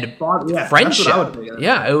and friendship.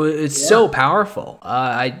 It's so powerful.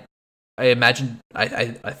 I imagine,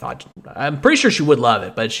 I thought, I'm pretty sure she would love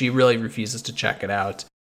it, but she really refuses to check it out.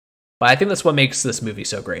 But I think that's what makes this movie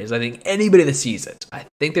so great. Is I think anybody that sees it, I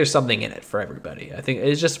think there's something in it for everybody. I think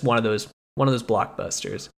it's just one of those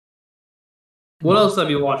blockbusters. What else have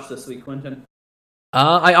you watched this week, Quentin?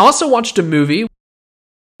 I also watched a movie.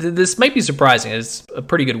 This might be surprising. It's a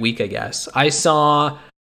pretty good week, I guess. I saw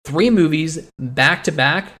 3 movies back to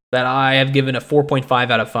back that I have given a 4.5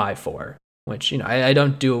 out of 5 for, which I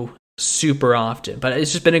don't do super often, but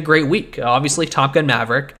it's just been a great week. Obviously, Top Gun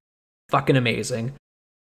Maverick, fucking amazing.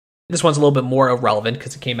 This one's a little bit more irrelevant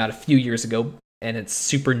because it came out a few years ago and it's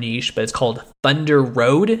super niche, but it's called Thunder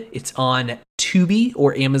Road. It's on Tubi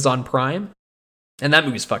or Amazon Prime. And that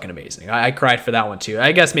movie's fucking amazing. I cried for that one too.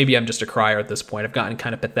 I guess maybe I'm just a crier at this point. I've gotten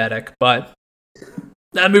kind of pathetic, but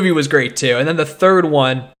that movie was great too. And then the third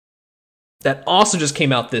one that also just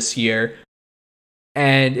came out this year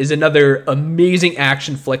and is another amazing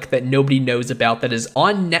action flick that nobody knows about that is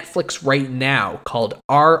on Netflix right now called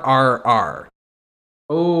RRR.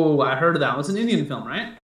 Oh, I heard of that. It's an Indian film,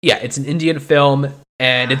 right? Yeah, it's an Indian film,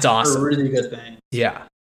 and it's awesome. A really good thing. Yeah.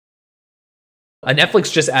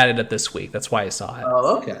 Netflix just added it this week. That's why I saw it.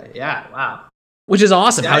 Oh, okay. Yeah, wow. Which is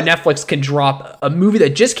awesome, how Netflix can drop a movie that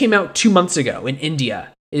just came out 2 months ago in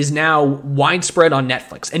India, is now widespread on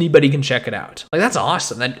Netflix. Anybody can check it out. Like, that's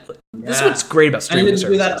awesome. This is what's great about streaming services.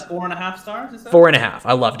 And did you do that 4.5 stars? Is that 4.5.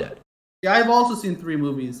 I loved it. Yeah, I've also seen 3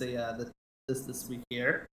 movies this week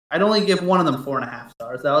here. I'd only give one of them 4.5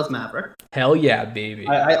 stars. That was Maverick. Hell yeah, baby.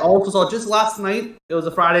 I also saw just last night. It was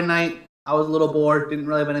a Friday night. I was a little bored. Didn't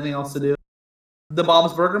really have anything else to do. The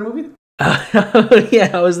Bob's Burger movie.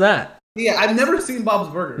 Yeah, how was that? Yeah, I've never seen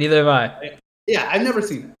Bob's Burger. Neither have I. Yeah, I've never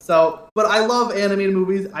seen it. So, but I love animated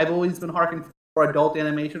movies. I've always been harking for adult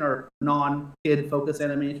animation or non-kid focused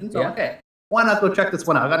animation. So, okay, why not go check this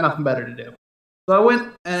one out? I got nothing better to do. So I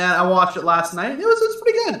went and I watched it last night. It was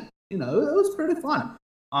pretty good. It was pretty fun.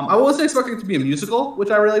 I wasn't expecting it to be a musical, which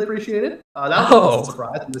I really appreciated. That was a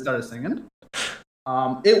surprise when they started singing.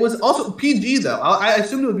 It was also PG, though. I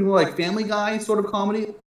assumed it would be more like Family Guy sort of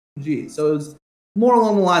comedy. PG. So it was more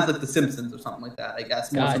along the lines like The Simpsons or something like that, I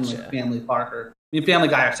guess. More something like Family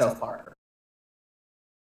Guy or South Park.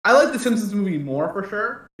 I like The Simpsons movie more, for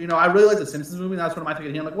sure. I really like The Simpsons movie. That's what I'm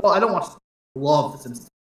thinking. I'm like, well, I don't love The Simpsons.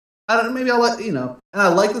 Maybe I'll let, and I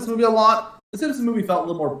like this movie a lot. The Simpsons movie felt a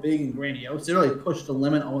little more big and grandiose. They really pushed the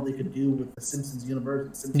limit on what they could do with the Simpsons universe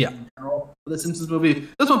and Simpsons in general. For the Simpsons movie,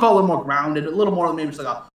 this one felt a little more grounded, a little more maybe just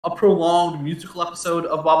like a prolonged musical episode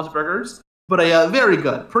of Bob's Burgers. But very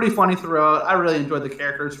good. Pretty funny throughout. I really enjoyed the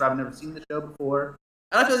characters, for I've never seen the show before.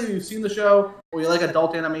 And I feel like if you've seen the show or you like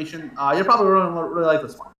adult animation, you're probably really like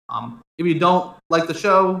this one. If you don't like the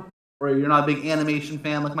show or you're not a big animation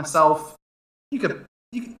fan like myself, you could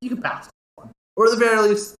pass this one. Or at the very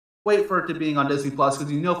least, wait for it to being on Disney Plus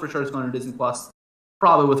because for sure it's going to Disney Plus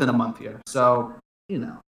probably within a month here. So,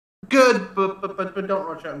 good, but don't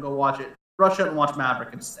rush out and go watch it. Rush out and watch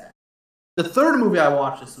Maverick instead. The third movie I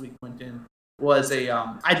watched this week, Quentin, was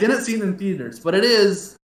I didn't see it in theaters, but it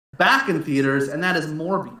is back in theaters, and that is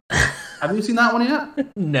Morbius. Have you seen that one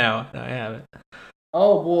yet? No, I haven't.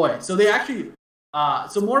 Oh boy! So they actually,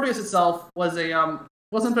 so Morbius itself was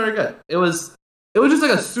wasn't very good. It was just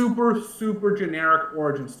like a super, super generic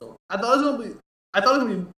origin story. I thought it was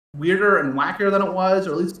gonna be weirder and wackier than it was,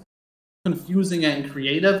 or at least confusing and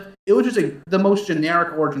creative. It was just the most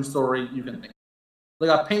generic origin story you can think of.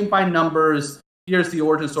 Like a paint by numbers. Here's the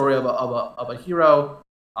origin story of a hero.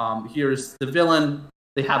 Here's the villain.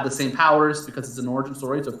 They have the same powers because it's an origin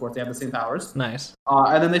story, so of course they have the same powers. Nice.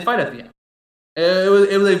 And then they fight at the end. It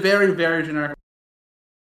was a very, very generic.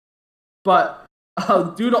 But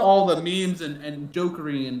due to all the memes and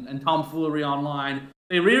jokery and tomfoolery online,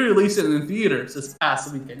 they re-released it in theaters this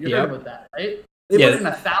past weekend. You heard about that, right? They put it in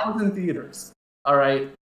 1,000 theaters. All right.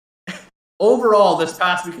 Overall, this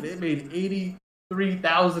past weekend, it made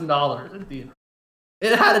 $83,000 in theaters.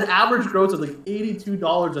 It had an average gross of like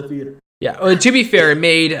 $82 a theater. Yeah. Well, to be fair, it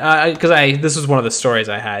made this was one of the stories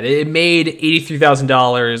I had. It made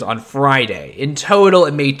 $83,000 on Friday. In total,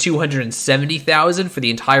 it made $270,000 for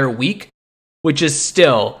the entire week, which is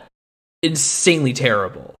still insanely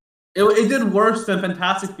terrible. It did worse than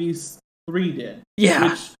Fantastic Beasts 3 did. Yeah.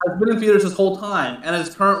 Which has been in theaters this whole time and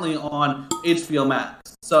is currently on HBO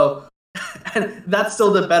Max. So and that's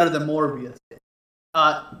still better than Morbius did.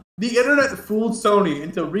 The internet fooled Sony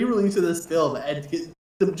into re-releasing this film and to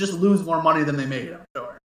just lose more money than they made, I'm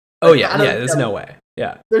sure. Oh, yeah, there's no way.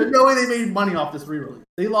 Yeah. There's no way they made money off this re-release.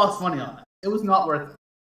 They lost money on it. It was not worth it.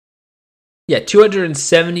 Yeah,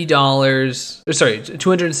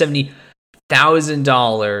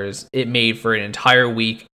 $270,000 it made for an entire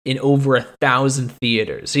week in over 1,000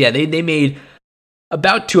 theaters. So yeah, they made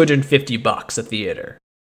about $250 a theater.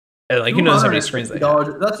 And who knows how many screens they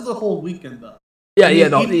have. That's the whole weekend, though. Yeah,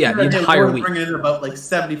 the entire week. Bringing in about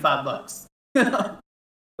 $75.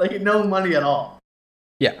 No money at all.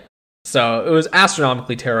 Yeah. So it was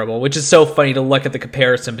astronomically terrible, which is so funny to look at the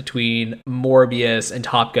comparison between Morbius and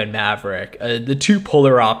Top Gun Maverick. The two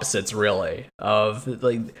polar opposites, really, of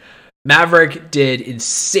Maverick did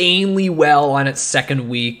insanely well on its second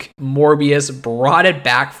week. Morbius brought it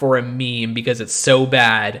back for a meme because it's so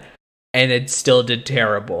bad, and it still did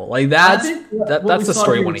terrible. That's the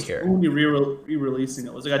story you want to hear. Only re-releasing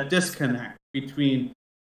it was a disconnect between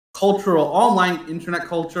online internet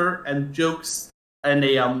culture and jokes and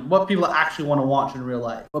what people actually want to watch in real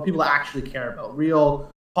life, what people actually care about,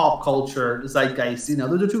 real pop culture, zeitgeist.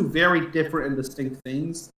 Those are two very different and distinct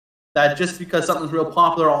things. That just because something's real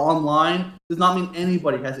popular online does not mean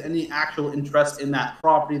anybody has any actual interest in that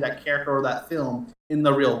property, that character, or that film in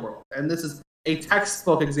the real world. And this is a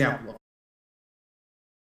textbook example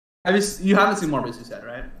of it. You haven't seen Morbius, you said,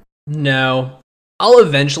 right? No. I'll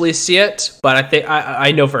eventually see it, but I think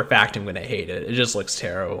I know for a fact I'm going to hate it. It just looks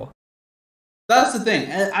terrible. That's the thing.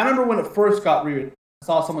 And I remember when it first got I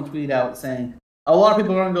saw someone tweet out saying, a lot of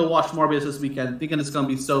people are going to go watch Morbius this weekend thinking it's going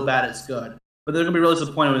to be so bad it's good. But they're going to be really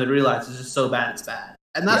disappointed when they realize it's just so bad it's bad.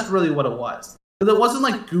 And that's really what it was. Because it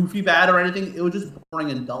wasn't goofy bad or anything. It was just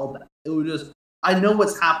boring and dull bad. It was just, I know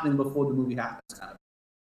what's happening before the movie happens, kind of.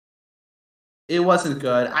 It wasn't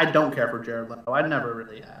good. I don't care for Jared Leto. I never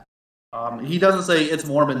really have. He doesn't say it's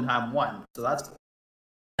Morbin time 1, so that's cool.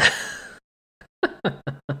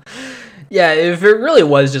 Yeah, if it really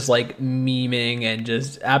was just memeing and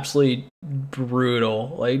just absolutely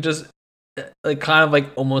brutal, kind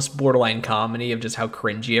of almost borderline comedy of just how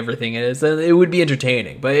cringy everything is, then it would be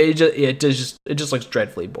entertaining. But it just looks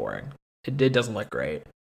dreadfully boring. It doesn't look great.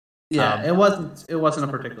 Yeah, it wasn't a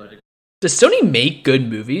particularly. Does Sony make good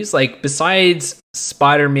movies? Besides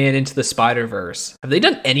Spider-Man Into the Spider-Verse, have they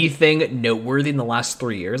done anything noteworthy in the last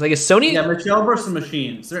 3 years? Is Sony... Yeah, Mitchell vs.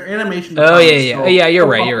 Machines. Their animation... Oh, yeah. Yeah, you're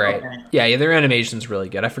right. Yeah, their animation's really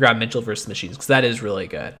good. I forgot Mitchell vs. Machines, because that is really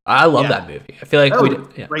good. I love that movie. I feel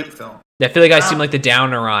great film. I feel like I seem like the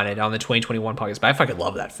downer on it on the 2021 podcast, but I fucking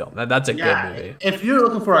love that film. That's a good movie. If you're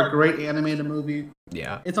looking for a great animated movie,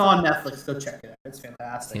 yeah, it's on Netflix. Go check it out. It's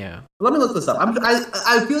fantastic. Yeah. Let me look this up. I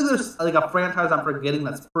feel there's a franchise I'm forgetting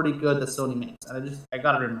that's pretty good that Sony makes, and I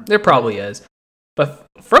gotta remember. There probably is, but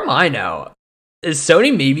from I know, is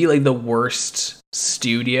Sony maybe the worst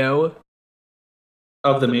studio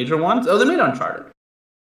of the major ones? Oh, they made Uncharted.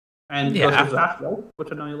 And which I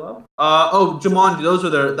know you love.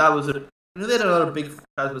 Jumanji. They had another big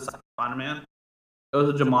franchise besides Spider-Man.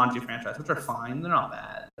 Those are Jumanji franchise, which are fine. They're not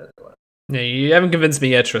bad. Yeah, you haven't convinced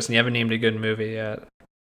me yet, Tristan. You haven't named a good movie yet.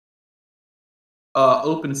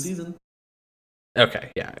 Open Season. Okay,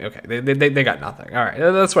 yeah, okay. They got nothing. All right,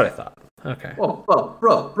 that's what I thought. Okay. Whoa,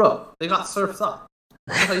 bro. They got Surf's Up.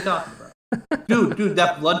 What are you talking about? dude,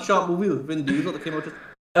 that Bloodshot movie with Vin Diesel that came out just...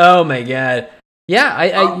 Oh my god. Yeah,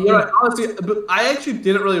 honestly, I actually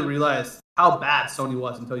didn't really realize how bad Sony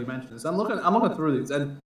was until you mentioned this. I'm looking through these,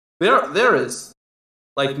 and there is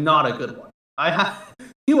not a good one.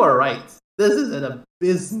 You are right. This is an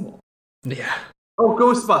abysmal. Yeah. Oh,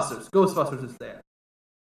 Ghostbusters. Ghostbusters is there.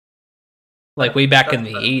 like way back in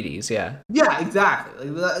the 80s. Yeah. Yeah, exactly.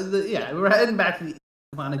 Like we're heading back to the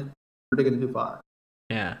we're digging too far.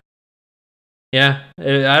 Yeah. Yeah,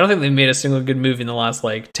 I don't think they've made a single good movie in the last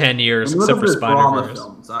like 10 years, except for Spider-Verse.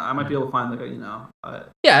 Films. I might be able to find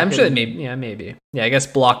yeah, I'm sure they maybe. Yeah, maybe. Yeah, I guess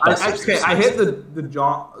blockbusters. I hit the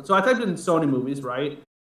genre. So I typed in Sony movies, right?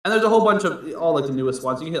 And there's a whole bunch of all like the newest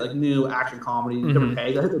ones. You can hit like new action comedy, different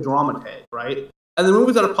tags. I hit the drama tag, right? And the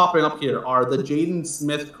movies that are popping up here are the Jaden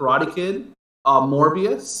Smith Karate Kid,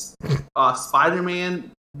 Morbius,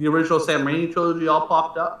 Spider-Man, the original Sam Raimi trilogy all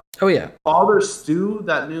popped up. Oh yeah, Father Stu,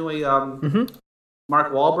 that new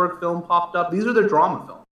Mark Wahlberg film popped up. These are their drama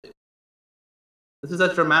films. This is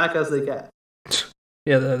as dramatic as they get.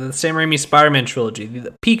 Yeah, the Sam Raimi Spider-Man trilogy,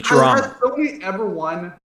 the peak drama. Has Sony ever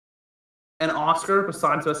won an Oscar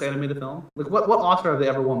besides Best Animated Film? Like, what Oscar have they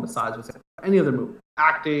ever won besides any other movie?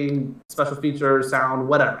 Acting, special features, sound,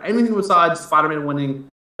 whatever. Anything besides Spider-Man winning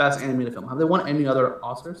Best Animated Film. Have they won any other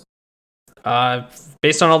Oscars?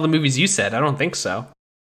 Based on all the movies you said, I don't think so.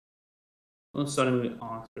 Sony movie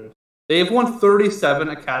Oscars. They've won 37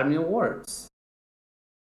 Academy Awards.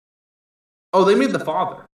 Oh, they made The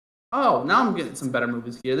Father. Oh, now I'm getting some better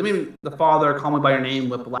movies here. They made The Father, Call Me by Your Name,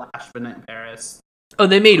 Whiplash, Midnight in Paris. Oh,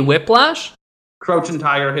 they made Whiplash? Crouching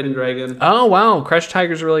Tiger, Hidden Dragon. Oh, wow. Crouching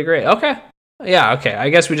Tiger's really great. Okay. Yeah, okay. I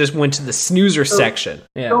guess we just went to the snoozer section.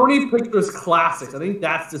 Yeah. Sony Pictures Classics. I think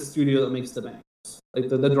that's the studio that makes the bangs. Like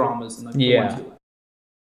the dramas. And like the ones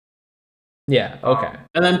yeah, okay.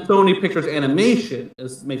 And then Sony Pictures Animation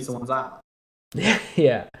makes the ones out.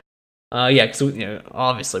 Yeah. Yeah, because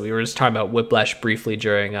obviously we were just talking about Whiplash briefly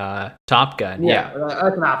during Top Gun. Yeah,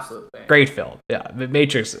 that's an absolute thing. Great film. Yeah,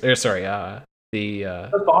 Matrix. Sorry, the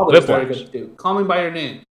Whiplash. Very good too. Call Me by Your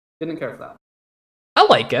Name. Didn't care for that. I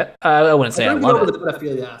like it. I wouldn't say I love it. The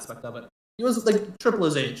pedophilia aspect of it. He was like triple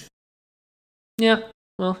his age. Yeah.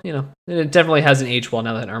 Well, it definitely hasn't aged well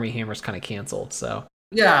now that Armie Hammer's kind of canceled. So.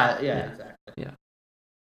 Yeah, exactly. Yeah.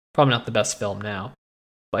 Probably not the best film now,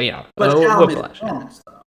 but Whiplash.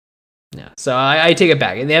 Yeah, so I take it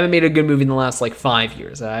back. They haven't made a good movie in the last like 5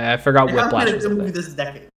 years. I forgot Whiplash. They haven't made a good movie this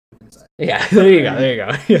decade. Yeah, there you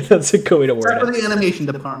go. Yeah, that's a good way to word it. For the animation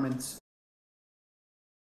departments.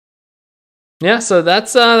 Yeah, so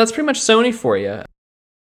that's pretty much Sony for you.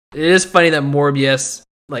 It is funny that Morbius,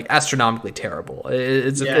 like, astronomically terrible.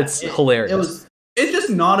 It's hilarious. It's just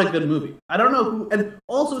not a good movie. I don't know who, and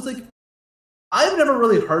also it's like I've never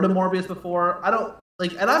really heard of Morbius before.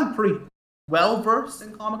 And I'm pretty well versed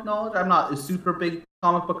in comic knowledge. I'm not a super big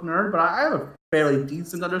comic book nerd, but I have a fairly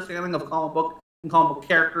decent understanding of comic book and comic book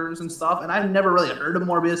characters and stuff. And I've never really heard of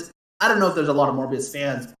Morbius. I don't know if there's a lot of Morbius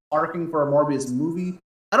fans barking for a Morbius movie.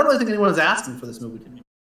 I don't really think anyone is asking for this movie to me.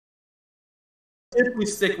 If we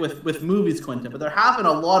stick with movies, Quentin, but there have been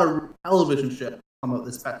a lot of television shows come out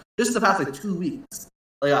just the past like 2 weeks.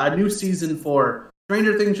 Like a new season for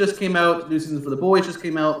Stranger Things just came out. New season for The Boys just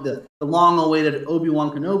came out. The long-awaited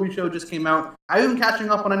Obi-Wan Kenobi show just came out. I've been catching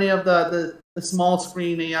up on any of the small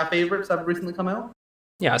screen favorites that have recently come out.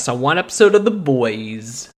 Yeah, I saw one episode of The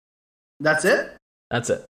Boys. That's it?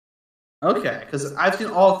 That's it. Okay, because I've seen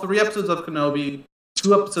all 3 episodes of Kenobi,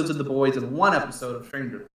 2 episodes of The Boys, and 1 episode of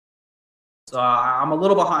Stranger Things. So I'm a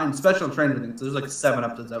little behind, especially on Stranger Things. There's like 7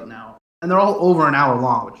 episodes out now. And they're all over an hour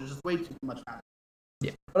long, which is just way too much time.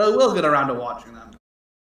 Yeah. But I will get around to watching them.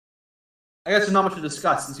 I guess there's not much to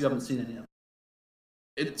discuss since you haven't seen any of them.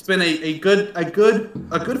 It's been a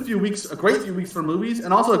good few weeks, a great few weeks for movies,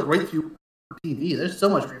 and also a great few for TV. There's so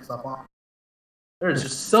much great stuff on. There's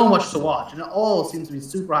just so much to watch, and it all seems to be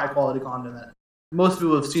super high quality content that most people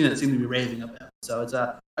who have seen it seem to be raving about. So it's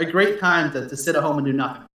a great time to sit at home and do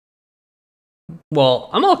nothing. Well,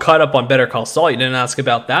 I'm all caught up on Better Call Saul. You didn't ask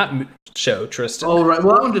about that show, Tristan. Oh, right.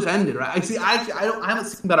 Well, that one just ended, right? I haven't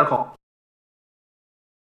seen Better Call.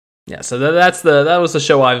 Yeah, so that was the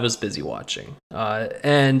show I was busy watching,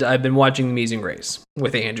 and I've been watching Amazing Race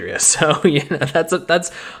with Andrea. So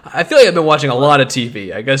that's. I feel like I've been watching a lot of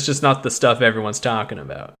TV. I guess just not the stuff everyone's talking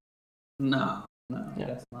about. No, I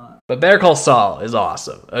guess not. But Better Call Saul is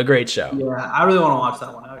awesome. A great show. Yeah, I really want to watch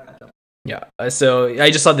that one. I gotta catch up. Yeah, so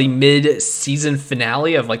I just saw the mid-season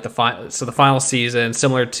finale of like the final season,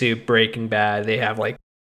 similar to Breaking Bad. They have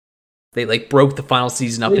they broke the final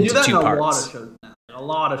season up into 2 parts. A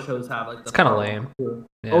lot of shows have it's kind of lame.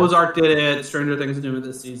 Yeah. Ozark did it. Stranger Things is doing it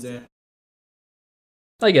this season.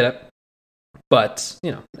 I get it, but to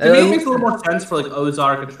me, it makes a little more sense for like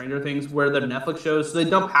Ozark and Stranger Things, where they're Netflix shows, so they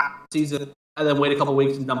dump half the season and then wait a couple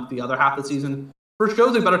weeks and dump the other half of the season. For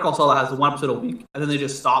shows like Better Call Saul that has 1 episode a week, and then they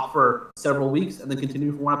just stop for several weeks and then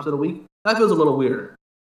continue for 1 episode a week, that feels a little weird.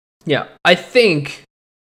 Yeah, I think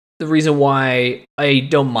the reason why I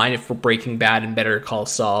don't mind it for Breaking Bad and Better Call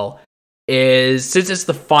Saul is since it's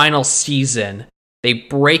the final season, they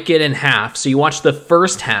break it in half. So you watch the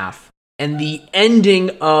first half, and the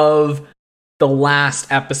ending of the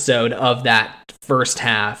last episode of that first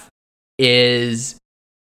half is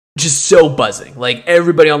just so buzzing. Like,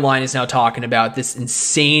 everybody online is now talking about this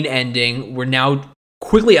insane ending. We're now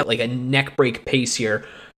quickly at like a neck break pace here,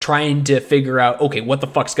 trying to figure out, okay, what the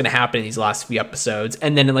fuck's going to happen in these last few episodes.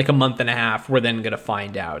 And then in like a month and a half, we're then going to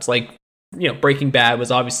find out. It's like, Breaking Bad was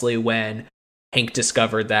obviously when Hank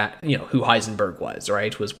discovered that, who Heisenberg was,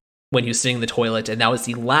 right? Was when he was sitting in the toilet, and that was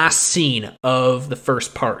the last scene of the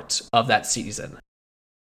first part of that season.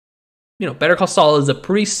 Better Call Saul is a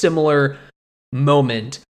pretty similar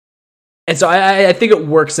moment. And so I think it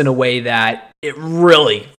works in a way that it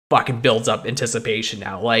really fucking builds up anticipation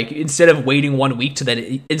now. Like, instead of waiting 1 week to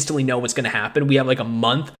then instantly know what's going to happen, we have like a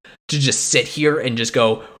month to just sit here and just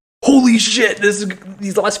go, holy shit,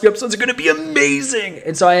 these last few episodes are going to be amazing.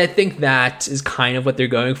 And so I think that is kind of what they're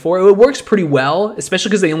going for. It works pretty well, especially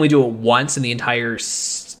because they only do it once in the entire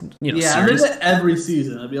series. Every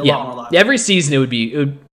season it'd be a lot more live. Every season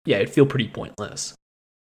it'd feel pretty pointless.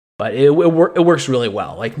 But it works really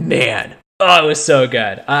well. Like, man, it was so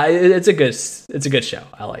good. It's a good show.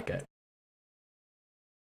 I like it.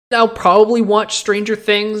 I'll probably watch Stranger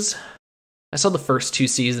Things. I saw the first 2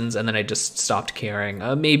 seasons and then I just stopped caring.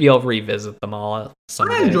 Maybe I'll revisit them all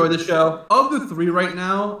someday. I enjoy the show. Of the 3 right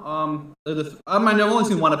now, I've only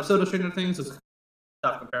seen 1 episode of Stranger Things. It's a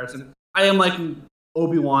tough comparison. I am liking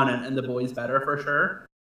Obi-Wan and The Boys better for sure.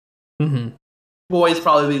 Mm-hmm. Boys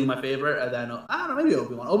probably being my favorite, and then I don't know, maybe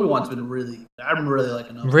Obi-Wan. Obi-Wan's been I'm really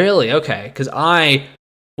liking Obi-Wan. Really? Okay, because I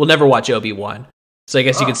will never watch Obi-Wan. So I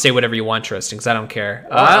guess you could say whatever you want, Tristan, because I don't care.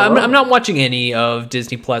 I'm not watching any of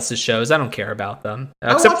Disney Plus's shows. I don't care about them.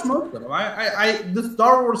 I watch most of them. The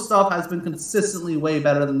Star Wars stuff has been consistently way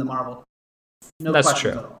better than the Marvel. That's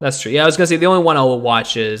true. That's true. Yeah, I was going to say the only one I will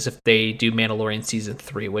watch is if they do Mandalorian Season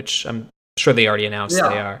 3, which I'm sure they already announced they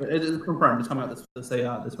are. It is confirmed. It's coming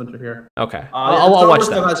out this winter here. Okay. I'll watch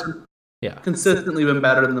that. Consistently been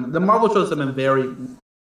better than the Marvel shows have been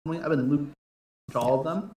I've been looped to all of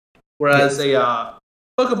them. Whereas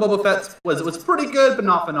Book of Boba Fett was pretty good, but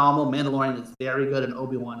not phenomenal. Mandalorian is very good, and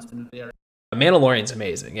Obi-Wan has been very. Mandalorian's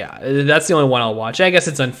amazing. Yeah, that's the only one I'll watch. I guess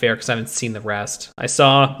it's unfair because I haven't seen the rest. I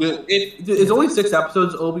saw. It's only 6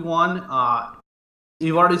 episodes. Obi-Wan.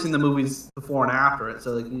 You've already seen the movies before and after it,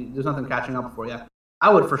 so there's nothing catching up for you.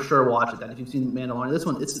 I would for sure watch it then if you've seen Mandalorian. This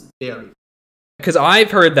one, it's very. Because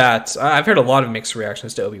I've heard a lot of mixed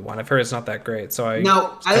reactions to Obi-Wan. I've heard it's not that great. So I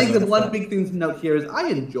think the one big thing to note here is I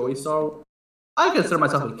enjoy Star Wars. I consider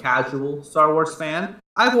myself a casual Star Wars fan.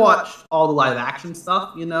 I've watched all the live action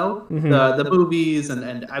stuff, mm-hmm. the movies,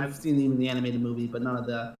 and I've seen even the animated movie, but none of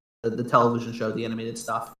the television show, the animated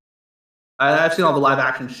stuff. I've seen all the live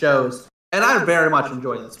action shows, and I very much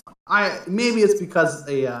enjoy this one. Maybe it's because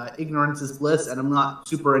ignorance is bliss, and I'm not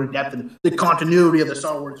super in depth in the continuity of the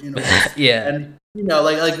Star Wars universe. Yeah, and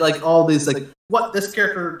like all these what this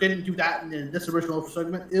character didn't do that in this original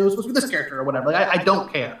segment. It was supposed to be this character or whatever. I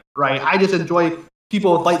don't care, right? I just enjoy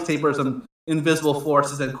people with lightsabers and invisible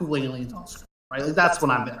forces and cool aliens on screen, right? That's what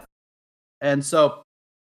I'm there. And so,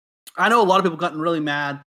 I know a lot of people gotten really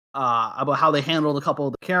mad about how they handled a couple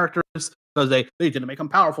of the characters because they didn't make them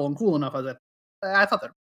powerful and cool enough. I thought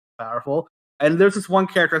they're powerful. And there's this one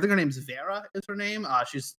character, I think her name's Vera is her name.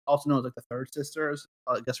 She's also known as the third sister,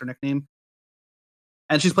 I guess her nickname.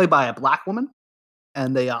 And she's played by a black woman.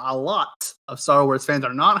 And a lot of Star Wars fans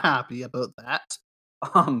are not happy about that.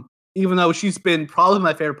 Even though she's been probably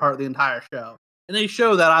my favorite part of the entire show. And they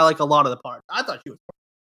show that I like a lot of the parts. I thought she was cool.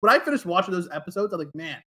 When I finished watching those episodes, I'm like,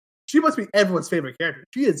 man, she must be everyone's favorite character.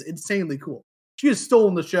 She is insanely cool. She has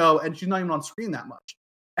stolen the show, and she's not even on screen that much.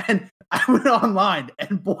 And I went online,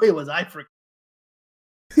 and boy, was I freaking.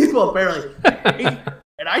 People apparently hate her,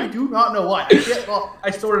 and I do not know why.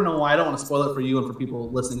 I sort of know why. I don't want to spoil it for you and for people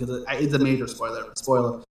listening because it's a major spoiler.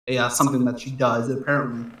 Something that she does that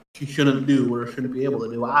apparently she shouldn't do or shouldn't be able to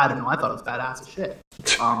do. I don't know. I thought it was badass as shit.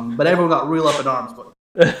 But everyone got real up in arms. But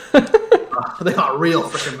they got real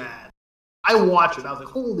freaking mad. I watched it. I was like,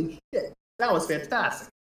 holy shit, that was fantastic.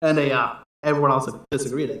 And everyone else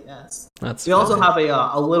disagreed, I guess. We also have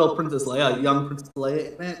a little Princess Leia, a young Princess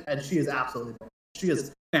Leia in it, and she is absolutely she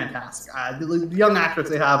is fantastic. The young actress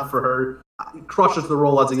they have for her crushes the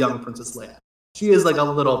role as a young Princess Leia. She is like a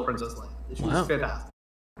little Princess Leia. She's fantastic.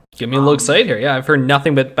 Give me a little excited here. Yeah, I've heard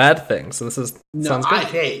nothing but bad things, so this sounds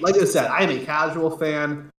good. Like I said, I am a casual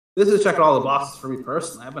fan. This is checking all the boxes for me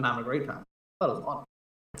personally. I've been having a great time. I thought it was a lot of fun.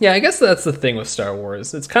 Yeah, I guess that's the thing with Star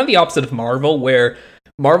Wars. It's kind of the opposite of Marvel, where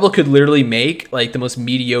Marvel could literally make like the most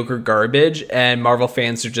mediocre garbage, and Marvel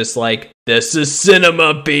fans are just like, "This is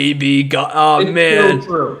cinema, baby." Oh It's man, so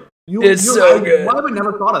true. it's so good. Why have I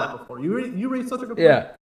never thought of that before? You raised such a good point.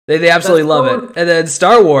 Yeah. They absolutely love it. And then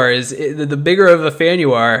Star Wars, the bigger of a fan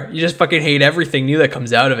you are, you just fucking hate everything new that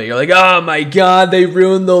comes out of it. You're like, oh my god, they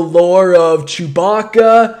ruined the lore of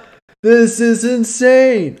Chewbacca. This is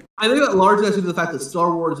insane. I think that largely has to do with the fact that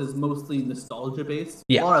Star Wars is mostly nostalgia based.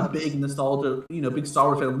 Yeah. A lot of big nostalgia, big Star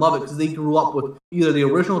Wars fans love it because they grew up with either the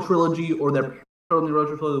original trilogy or their totally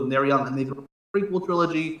original trilogy when they were young, and they grew up with the prequel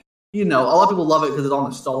trilogy. A lot of people love it because it's all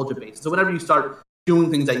nostalgia based. So whenever you start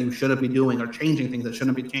doing things that you shouldn't be doing or changing things that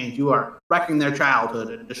shouldn't be changed, you are wrecking their childhood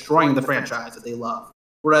and destroying the franchise that they love.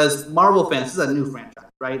 Whereas Marvel fans, this is a new franchise,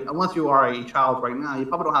 right? Unless you are a child right now, you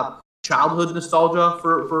probably don't have childhood nostalgia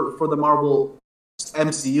for the Marvel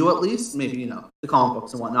MCU, at least. Maybe, the comic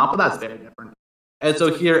books and whatnot, but that's very different. And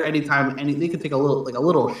so here, anytime they could take a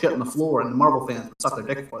little shit on the floor, and the Marvel fans would suck their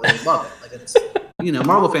dick for it. They love it. Like it's,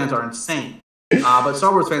 Marvel fans are insane. But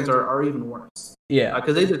Star Wars fans are even worse. Yeah.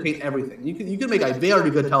 Because they just hate everything. You can make a very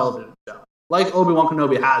good television show, like Obi-Wan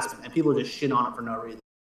Kenobi has been, and people just shit on it for no reason.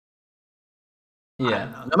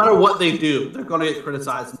 Yeah. No matter what they do, they're going to get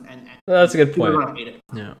criticized. And that's a good point. People are going to hate it.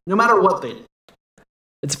 Yeah. No matter what they do.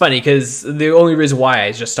 It's funny because the only reason why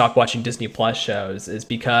I just stopped watching Disney Plus shows is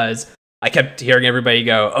because I kept hearing everybody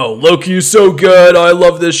go, "Oh, Loki is so good. I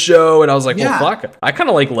love this show." And I was like, well, fuck. I kind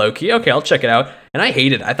of like Loki. Okay, I'll check it out. And I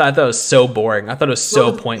hated it. I thought that was so boring. I thought it was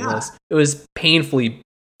so pointless. Yeah. It was painfully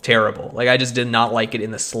terrible. Like, I just did not like it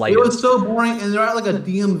in the slightest. It was so boring, and they're at like a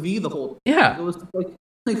DMV the whole time. Yeah. It was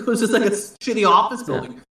just like a shitty office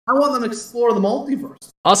building. Yeah. I want them to explore the multiverse.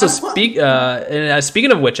 Also,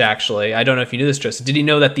 speaking of which, actually, I don't know if you knew this, Tristan. Did you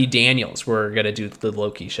know that the Daniels were going to do the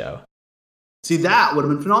Loki show? See, that would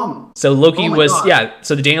have been phenomenal. So Loki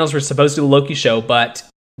so the Daniels were supposed to do the Loki show, but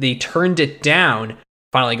they turned it down,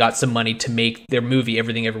 finally got some money to make their movie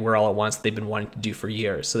Everything Everywhere All at Once that they've been wanting to do for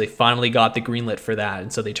years. So they finally got the greenlit for that,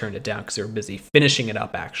 and so they turned it down because they were busy finishing it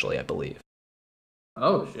up, actually, I believe.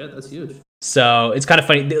 Oh, shit, that's huge. So it's kind of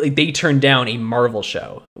funny. They turned down a Marvel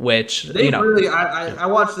show, which, really, I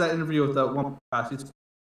watched that interview with that one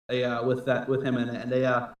with him in it, and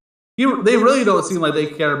they really don't seem like they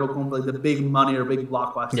care about going for like the big money or big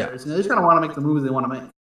blockbusters. Yeah. They just kind of want to make the movies they want to make.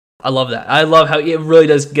 I love that. I love how it really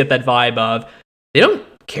does get that vibe of they don't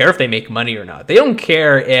care if they make money or not. They don't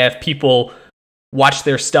care if people watch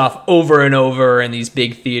their stuff over and over in these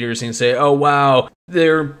big theaters and say, "Oh wow,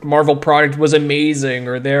 their Marvel product was amazing,"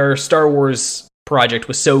 or their Star Wars project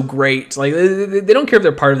was so great. Like they don't care if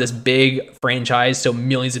they're part of this big franchise so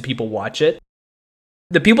millions of people watch it.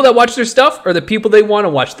 The people that watch their stuff are the people they want to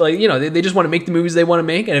watch. Like, they just want to make the movies they want to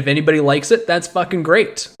make, and if anybody likes it, that's fucking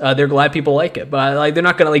great. They're glad people like it, but like they're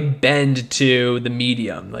not gonna like bend to the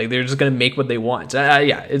medium. Like they're just gonna make what they want.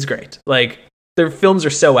 Yeah, it's great. Like their films are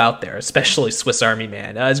so out there, especially Swiss Army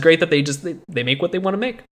Man. It's great that they make what they want to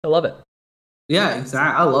make. I love it. Yeah,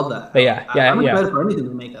 exactly. I love that. But I'm excited for anything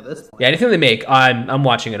they make at this point. Yeah, anything they make, I'm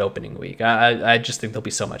watching it opening week. I just think they'll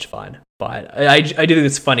be so much fun. But I do think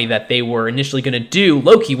it's funny that they were initially going to do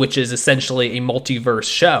Loki, which is essentially a multiverse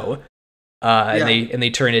show, and they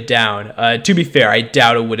turned it down. To be fair, I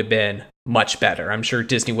doubt it would have been much better. I'm sure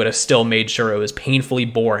Disney would have still made sure it was painfully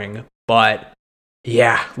boring. But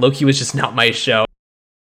yeah, Loki was just not my show.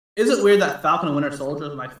 Is it weird that Falcon and Winter Soldier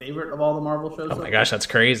is my favorite of all the Marvel shows? Oh my gosh, that's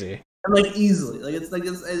crazy. And like easily, it's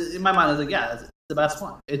in my mind. It's like, yeah, it's the best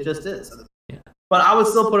one. It just is. Yeah. But I would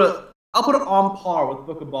still I'll put it on par with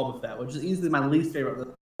Book of Boba Fett, which is easily my least favorite of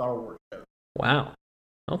the Star Wars shows. Wow.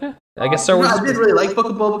 Okay. I guess Star Wars. I did really like Book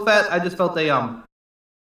of Boba Fett. I just felt I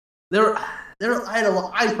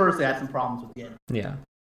personally had some problems with the end. Yeah.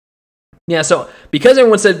 Yeah, so because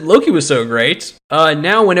everyone said Loki was so great,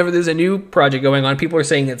 now whenever there's a new project going on, people are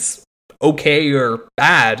saying it's okay or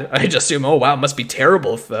bad. I just assume, oh wow, it must be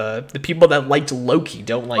terrible if the people that liked Loki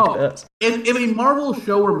don't like this. If a Marvel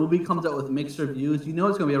show or movie comes out with mixed reviews, you know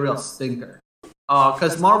it's going to be a real stinker.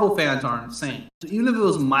 Because Marvel fans are insane. So even if it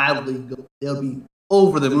was mildly good, they'll be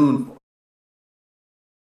over the moon for it.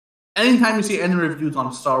 Anytime you see any reviews on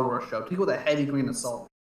a Star Wars show, take it with a heavy grain of salt.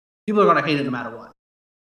 People are going to hate it no matter what.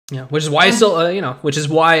 Yeah, which is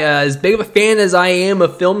why as big of a fan as I am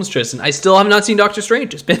of films, Tristan, I still have not seen Doctor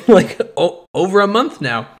Strange. It's been like over a month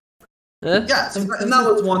now. Yeah, and that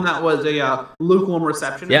was one that was a lukewarm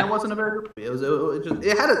reception. Yeah. And it wasn't a very good movie.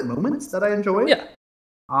 It had its moments that I enjoyed. Yeah.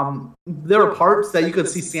 There were parts that you could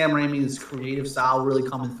see Sam Raimi's creative style really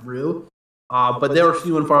coming through, but they were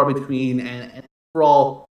few and far between. And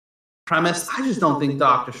overall premise, I just don't think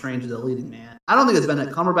Doctor Strange is a leading man. I don't think it's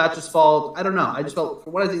Benedict Cumberbatch's fault. I don't know. I just felt,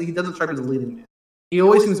 for what I think, he doesn't strike me as a leading man. He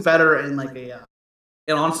always seems better in like an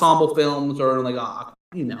ensemble films or in like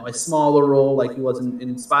a smaller role like he was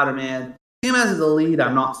in Spider-Man. Him as the lead,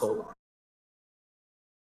 I'm not sold on.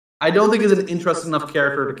 I don't think he's an interesting enough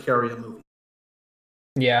character to carry a movie.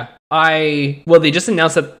 Yeah, they just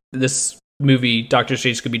announced that this movie Doctor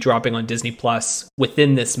Strange could be dropping on Disney Plus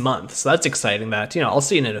within this month, so that's exciting. That I'll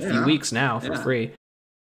see it in a few weeks now for free.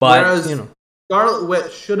 But whereas Scarlet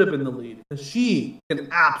Witch should have been the lead because she can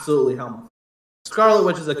absolutely help. Scarlet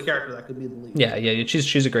Witch is a character that could be the lead. Yeah,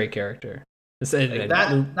 she's a great character. That's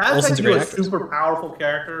a super powerful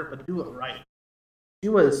character, but do it right.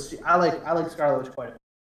 I like Scarlet Witch quite a bit.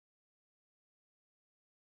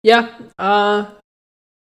 Yeah,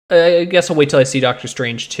 I guess I'll wait till I see Doctor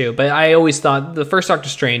Strange too. But I always thought the first Doctor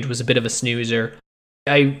Strange was a bit of a snoozer.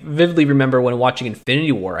 I vividly remember when watching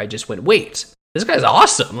Infinity War, I just went, "Wait, this guy's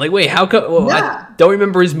awesome!" Like, wait, how come? Well, I don't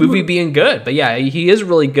remember his movie being good, but yeah, he is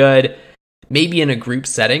really good. Maybe in a group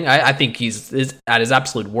setting, I think he's at his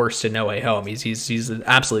absolute worst in No Way Home. He's an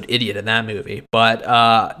absolute idiot in that movie. But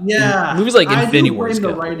movies like Infinity War is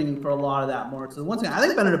good. The writing for a lot of that more. So one thing, I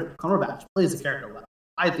think Benedict Cumberbatch plays the character well.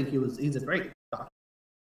 I think he's a great doctor.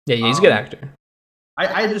 Yeah, he's a good actor.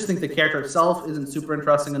 I just think the character itself isn't super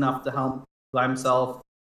interesting enough to help by himself.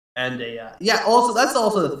 And also that's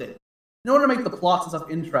also the thing. In order to make the plots and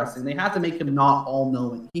stuff interesting, they have to make him not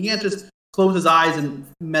all-knowing. He can't just close his eyes and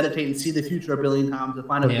meditate and see the future a billion times to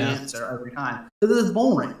find out the answer every time. Because it's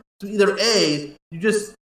boring. So either A, you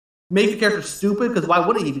just make the character stupid, because why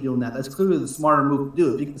wouldn't he be doing that? That's clearly the smarter move to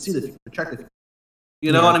do if you can see the future, check the future.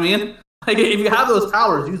 You know what I mean? Like, if you have those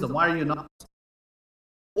powers, use them. Why are you not?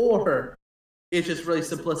 Or it's just really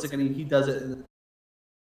simplistic and he does it.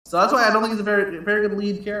 So that's why I don't think he's a very, very good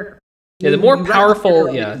lead character. Yeah, the more powerful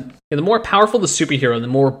the superhero, the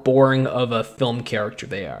more boring of a film character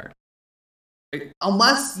they are.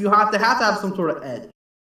 Unless you have to have some sort of edge.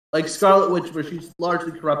 Like Scarlet Witch, where she's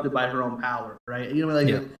largely corrupted by her own power, right?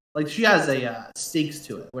 Like she has a stakes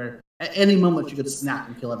to it, where at any moment she could snap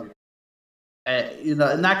and kill everyone. And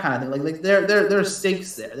that kind of thing. Like there's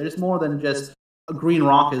stakes there. There's more than just a green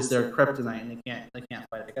rock is their kryptonite, and they can't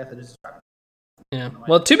fight it. I guess just yeah.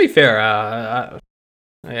 Well, to be fair, I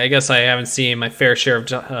guess I haven't seen my fair share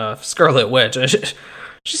of Scarlet Witch.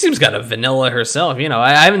 She seems kind of vanilla herself.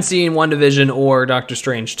 I haven't seen WandaVision or Doctor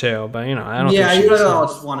Strange too, but I don't. Yeah, you really know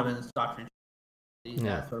it's WandaVision and Doctor Strange.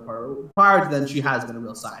 Yeah. Prior to then, she has been a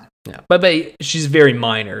real side. Yeah, but she's very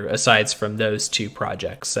minor aside from those two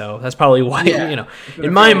projects, so that's probably why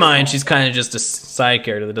in my mind she's kind of just a side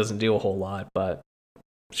character that doesn't do a whole lot. But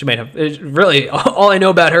she might have. Really, all I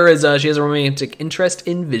know about her is she has a romantic interest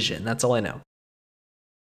in Vision. That's all I know.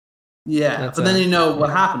 Yeah, but then you know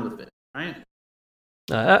what happened with it, right?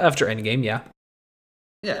 After Endgame, yeah.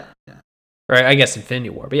 Right, I guess Infinity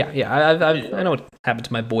War, but I know what happened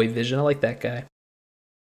to my boy Vision. I like that guy.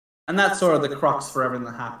 And that's sort of the crux for everything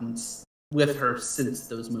that happens with her since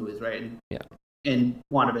those movies, right? In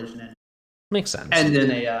WandaVision and makes sense. And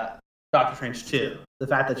in a Doctor Strange 2, the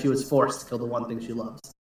fact that she was forced to kill the one thing she loves.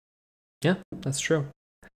 Yeah, that's true.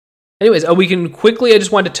 Anyways, we can quickly, I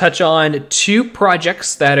just wanted to touch on two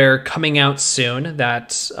projects that are coming out soon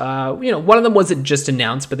that, one of them wasn't just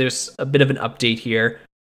announced, but there's a bit of an update here.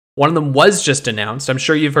 One of them was just announced. I'm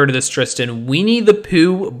sure you've heard of this, Tristan. Winnie the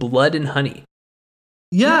Pooh, Blood and Honey.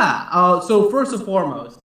 Yeah, so first and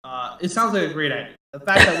foremost, it sounds like a great idea. The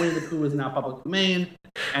fact that Winnie the Pooh is now public domain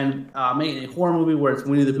and making a horror movie where it's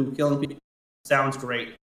Winnie the Pooh killing people sounds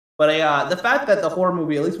great. But the fact that the horror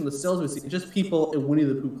movie, at least from the stills we see, just people in Winnie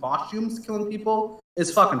the Pooh costumes killing people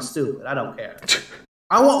is fucking stupid. I don't care.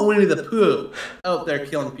 I want Winnie the Pooh out there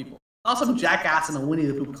killing people. Not some jackass in a Winnie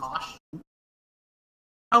the Pooh costume.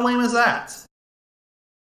 How lame is that?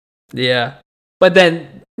 Yeah. But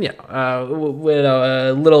then, would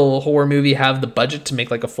a little horror movie have the budget to make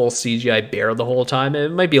like a full CGI bear the whole time?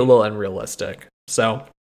 It might be a little unrealistic. So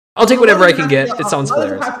I'll take whatever I can get. It sounds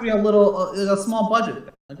hilarious. Why does it have to be a small budget?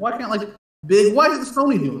 Like, why can't why is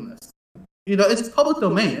Sony doing this? It's public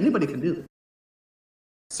domain. Anybody can do this.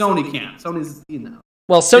 Sony can't. Sony's,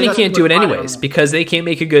 Well, Sony can't do it anyways because they can't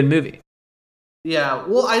make a good movie. Yeah,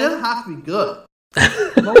 well, it doesn't have to be good.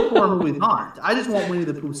 Most horror movies aren't. I just want Winnie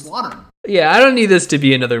the Pooh slaughtering. Yeah, I don't need this to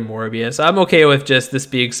be another Morbius. I'm okay with just this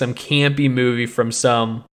being some campy movie from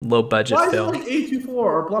some low-budget film. Why is it like A24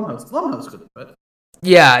 or Blumhouse? Blumhouse could do it.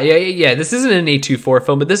 Yeah. This isn't an A24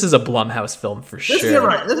 film, but this is a Blumhouse film for sure. You're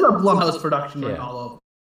right. This is a Blumhouse production all over.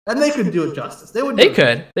 And they could do it justice. They could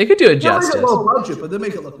do it justice. They make it low budget, but they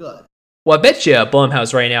make it look good. Well, I bet you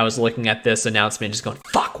Blumhouse right now is looking at this announcement just going,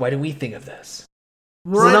 fuck, why did we think of this?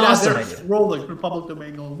 Right now, they're rolling for public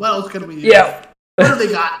domain going, what else can we use? Yeah. What do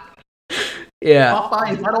they got? Yeah. Top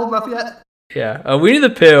 5, is that old enough yet? Yeah. Winnie the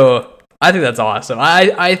Pooh, I think that's awesome.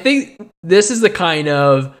 I think this is the kind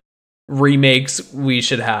of remakes we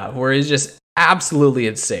should have, where it's just absolutely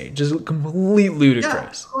insane. Just complete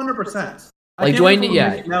ludicrous. Yeah, 100%. Like, do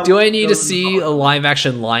I need to see a live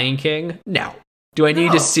action Lion King? No. Do I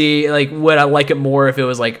need to see, like, would I like it more if it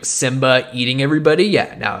was like Simba eating everybody?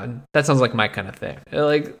 Yeah, no. That sounds like my kind of thing.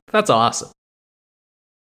 Like, that's awesome.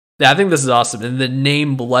 Yeah, I think this is awesome. And the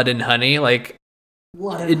name Blood and Honey, like,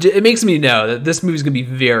 it makes me know that this movie's gonna be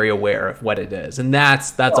very aware of what it is, and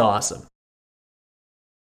that's awesome.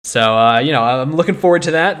 So I'm looking forward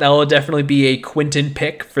to that. That will definitely be a Quentin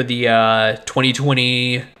pick for the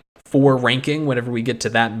 2024 ranking whenever we get to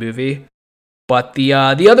that movie. But the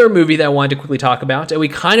other movie that I wanted to quickly talk about, and we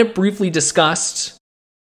kind of briefly discussed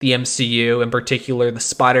the MCU, in particular the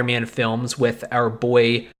Spider-Man films, with our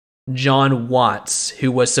boy Jon Watts,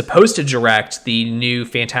 who was supposed to direct the new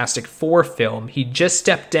Fantastic Four film. He just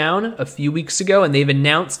stepped down a few weeks ago, and they've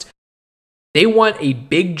announced they want a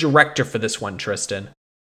big director for this one, Tristan.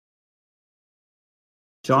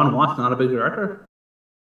 Jon Watts, not a big director?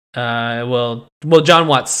 Well, Jon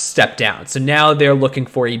Watts stepped down, so now they're looking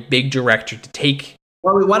for a big director to take.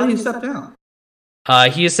 Why did he step down?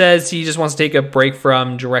 He says he just wants to take a break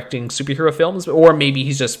from directing superhero films, or maybe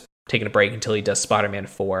he's just taking a break until he does Spider-Man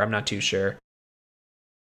 4. I'm not too sure.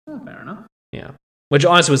 Fair enough. Yeah. Which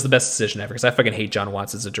honestly was the best decision ever, because I fucking hate Jon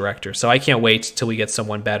Watts as a director, so I can't wait till we get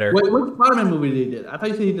someone better. What Spider-Man movie did he did? I thought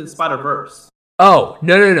you said he did Spider-Verse. Oh,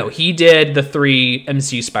 no. He did the 3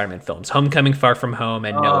 MCU Spider-Man films: Homecoming, Far From Home,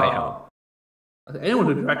 and No Way Home. Anyone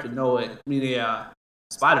who directed No Way,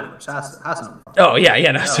 Spider-Verse has no. Oh,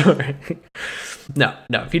 yeah, no, sorry. No,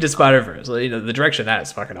 if he did Spider-Verse, the direction of that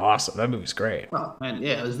is fucking awesome. That movie's great. Oh, man,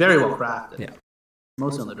 yeah, it was very well crafted. Yeah.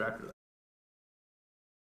 Mostly on the director.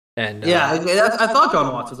 And I thought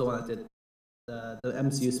Jon Watts was the one that did the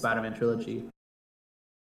MCU Spider-Man trilogy.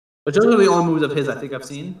 But those are the only movies of his I think I've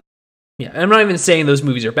seen. Yeah, and I'm not even saying those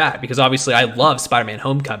movies are bad, because obviously I love Spider-Man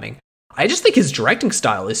Homecoming. I just think his directing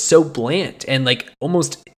style is so bland and like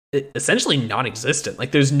almost essentially non-existent.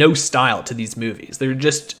 Like, there's no style to these movies.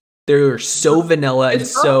 They're so vanilla and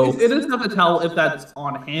so... It is tough to tell if that's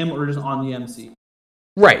on him or just on the MC.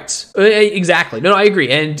 Right. Exactly. No, I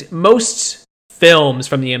agree. And most films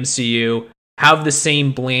from the MCU have the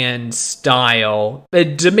same bland style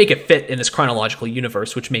to make it fit in this chronological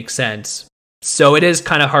universe, which makes sense. So it is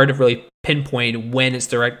kind of hard to really pinpoint when it's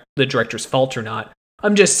the director's fault or not.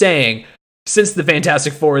 I'm just saying, since the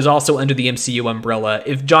Fantastic Four is also under the MCU umbrella,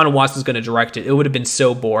 if Jon Watts was going to direct it, it would have been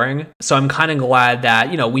so boring. So I'm kind of glad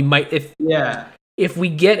that, we might, if we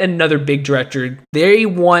get another big director,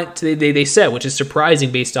 they said, which is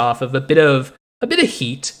surprising based off of a bit of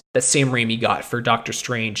heat that Sam Raimi got for Doctor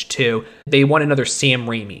Strange 2. They want another Sam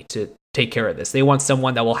Raimi to take care of this. They want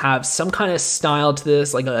someone that will have some kind of style to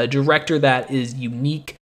this, like a director that is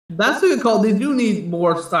unique. That's a good call. They do need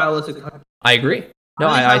more stylistic. I agree. No,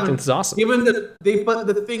 I think this is awesome. But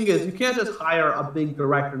the thing is, you can't just hire a big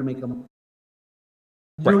director to make them.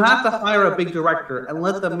 You have to hire a big director and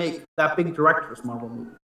let them make that big director's Marvel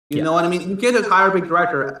movie. You know what I mean? You can't just hire a big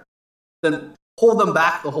director, then hold them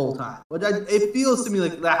back the whole time. It feels to me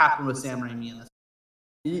like that happened with Sam Raimi in this.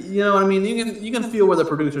 You know what I mean? You can feel where the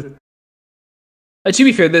producers. To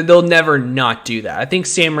be fair, they'll never not do that. I think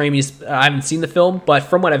Sam Raimi's. I haven't seen the film, but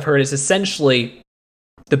from what I've heard, is essentially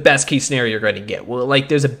the best case scenario you're going to get. Well, like,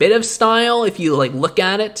 there's a bit of style if you look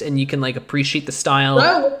at it, and you can appreciate the style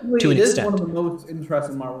to an extent. It is one of the most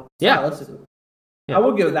interesting Marvel. Yeah, I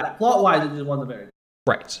will give it that. Plot wise, it just wasn't very good.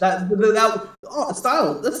 Right. The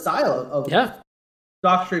style of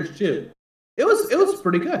Doctor Strange 2. It was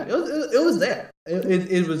pretty good. It was there.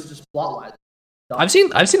 It was just plot wise. I've seen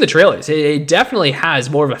the trailers. It definitely has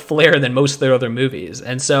more of a flair than most of their other movies.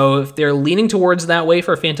 And so if they're leaning towards that way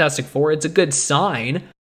for Fantastic Four, it's a good sign.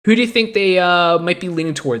 Who do you think they might be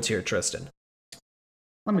leaning towards here, Tristan?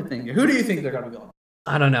 Let me think. Who do you think they're going to go?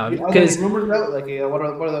 I don't know. Because rumors out?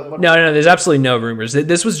 No, there's absolutely no rumors.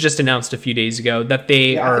 This was just announced a few days ago that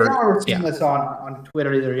they are. I remember seeing this on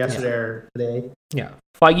Twitter either yesterday or today. Yeah.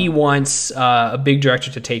 Feige wants a big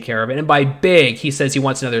director to take care of it. And by big, he says he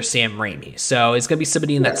wants another Sam Raimi. So it's going to be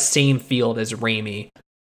somebody in that same field as Raimi.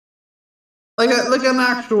 Like an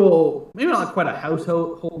actual, maybe not quite a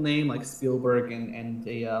household name like Spielberg and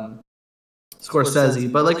a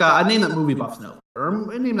Scorsese, but a name that movie buffs know.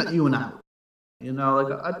 Or a name that you and I know.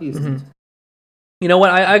 A decent. Mm-hmm. You know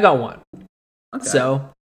what? I got one. Okay. So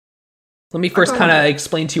let me first kind of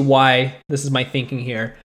explain to you why this is my thinking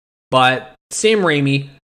here. But Sam Raimi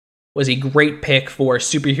was a great pick for a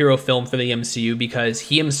superhero film for the MCU because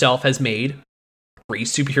he himself has made great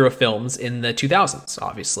superhero films in the 2000s,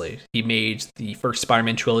 obviously. He made the first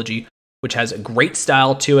Spider-Man trilogy, which has a great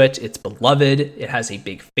style to it. It's beloved. It has a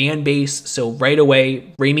big fan base. So right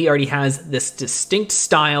away, Raimi already has this distinct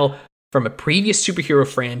style from a previous superhero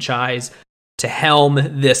franchise to helm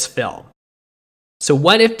this film. So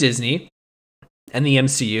what if Disney and the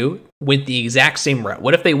MCU went the exact same route?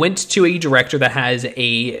 What if they went to a director that has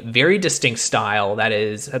a very distinct style, that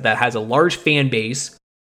has a large fan base?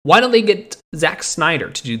 Why don't they get Zack Snyder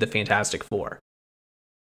to do the Fantastic Four?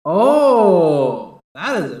 Oh,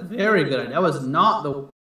 that is a very good idea. That was not the...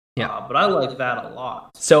 Yeah, but I like that a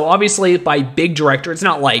lot. So obviously, by big director, it's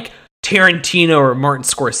not like Tarantino or Martin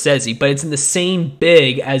Scorsese, but it's in the same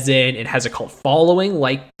big as in it has a cult following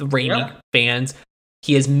like the Raimi fans.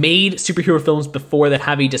 He has made superhero films before that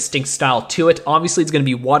have a distinct style to it. Obviously, it's going to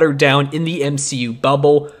be watered down in the MCU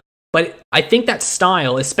bubble, but I think that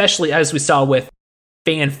style, especially as we saw with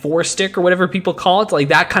Fan 4 Stick or whatever people call it, like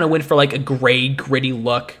that kind of went for like a gray, gritty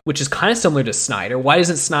look, which is kind of similar to Snyder. Why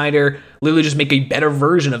doesn't Snyder literally just make a better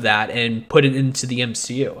version of that and put it into the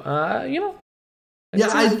MCU? Yeah,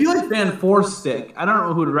 I feel like Fan 4 Stick, I don't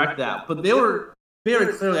know who directed that, but they were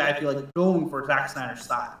very clearly, I feel like, going for Zack Snyder's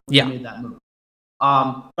style when they made that movie.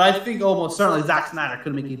 But I think almost certainly Zack Snyder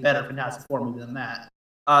could make a better Fantastic Four movie than that.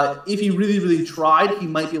 If he really, really tried, he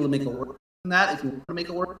might be able to make it work than that. If he were to make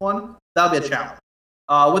it work one, that would be a challenge.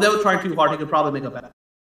 Without trying too hard, he could probably make it better.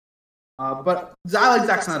 But I like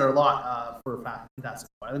Zack Snyder a lot for Fantastic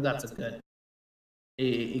Four. I think that's a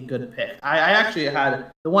good pick. I actually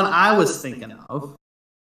had the one I was thinking of.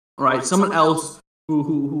 Right, someone else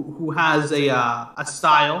who has a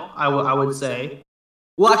style. I would say.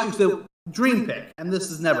 Well, actually, the dream pick, and this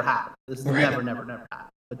has never happened. This has never happened.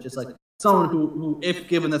 But just like someone who, if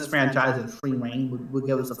given this franchise in free reign, would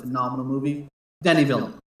give us a phenomenal movie. Denis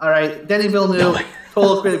Villeneuve. All right, Denis Villeneuve,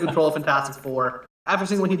 total creative control of Fantastic Four. After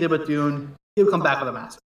seeing what he did with Dune, he would come back with a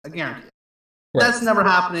masterpiece. I guarantee it. Right. That's never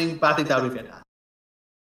happening, but I think that would be fantastic.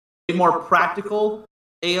 A more practical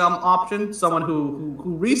option, someone who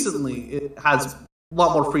recently has a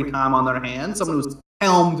lot more free time on their hands, someone who's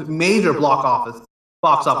helmed major box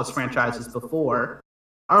office franchises before,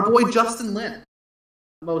 our boy Justin Lin.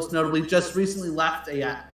 Most notably, just recently left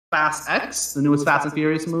a Fast X, the newest Fast and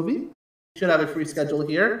Furious movie. He should have a free schedule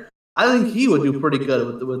here. I think he would do pretty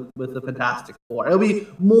good with the Fantastic Four. It'll be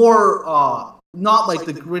more not like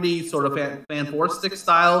the gritty sort of Fan 4 Stick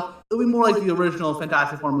style. It'll be more like the original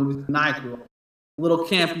Fantastic Four movies when I grew up. A little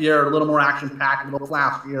campier, a little more action-packed, a little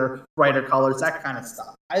flashier, brighter colors, that kind of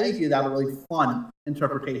stuff. I think he'd have a really fun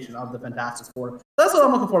interpretation of the Fantastic Four. That's what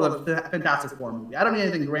I'm looking for in the Fantastic Four movie. I don't need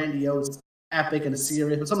anything grandiose, epic, and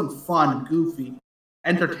serious, but something fun, goofy,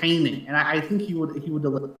 entertaining. And I think he would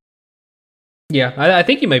deliver. Yeah, I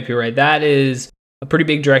think you might be right. That is a pretty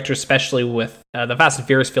big director, especially with the Fast and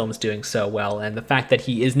Furious films doing so well, and the fact that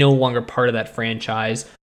he is no longer part of that franchise.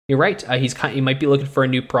 You're right. He might be looking for a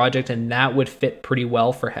new project, and that would fit pretty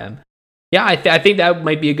well for him. Yeah, I think that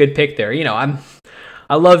might be a good pick there.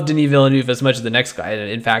 I love Denis Villeneuve as much as the next guy. And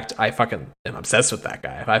in fact, I fucking am obsessed with that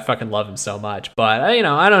guy. I fucking love him so much. But I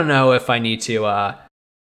don't know if I need to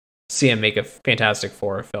see him make a Fantastic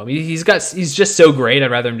Four film. He's just so great.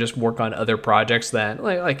 I'd rather him just work on other projects than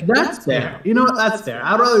like. That's fair. You know what? That's fair.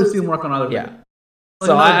 I'd rather see him work on other things.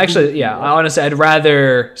 So honestly, I'd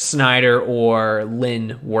rather Snyder or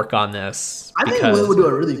Lin work on this. I think Lin would do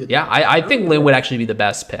a really good job. Yeah, I think Lin would actually be the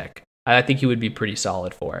best pick. I think he would be pretty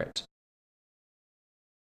solid for it.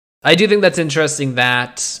 I do think that's interesting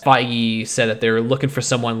that Feige said that they're looking for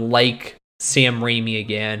someone like Sam Raimi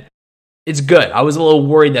again. It's good. I was a little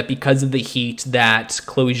worried that because of the heat that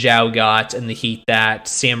Chloe Zhao got and the heat that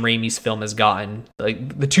Sam Raimi's film has gotten,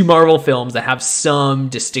 like the two Marvel films that have some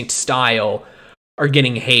distinct style are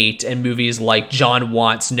getting hate, and movies like John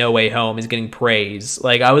Watts' No Way Home is getting praise.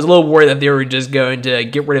 Like, I was a little worried that they were just going to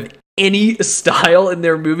get rid of any style in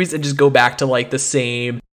their movies and just go back to like the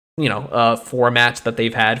same, format that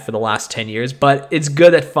they've had for the last 10 years. But it's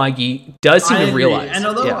good that Feige does seem to realize. And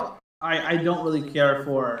although I don't really care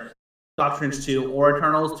for Doctor Strange 2 or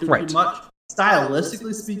Eternals too much,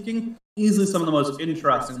 stylistically speaking, easily some of the most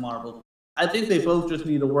interesting Marvel. I think they both just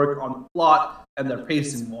need to work on plot and their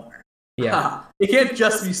pacing more. Yeah, it can't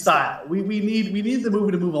just be style. We need the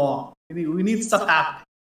movie to move along. We need stuff happening.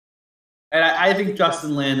 And I think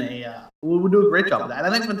Justin Lin would do a great job of that. And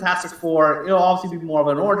I think Fantastic Four, it'll obviously be more of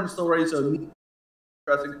an origin story, so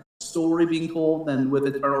interesting story being told than with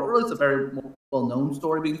Eternals. Or it's a very well-known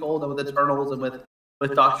story being told than with Eternals and with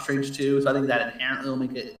Doctor Strange 2. So I think that inherently will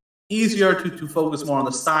make it easier to focus more on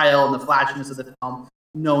the style and the flashiness of the film,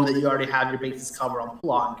 knowing that you already have your bases covered on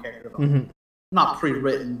plot and character development. not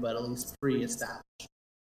pre-written, but at least pre-established.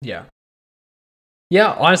 Yeah.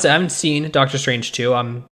 Yeah, honestly, I haven't seen Doctor Strange 2.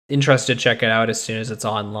 I'm interested to check it out as soon as it's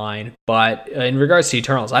online. But in regards to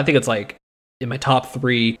Eternals, I think it's like in my top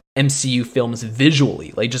 3 MCU films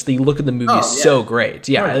visually. Like, just the look of the movie is so great.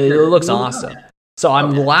 Yeah, it looks awesome. So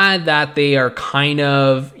I'm glad that they are kind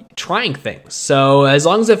of trying things. So as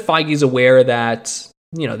long as Feige's aware that,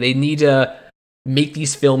 you know, they need to make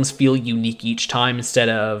these films feel unique each time instead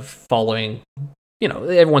of following, you know,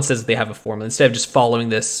 everyone says they have a formula. Instead of just following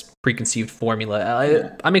this preconceived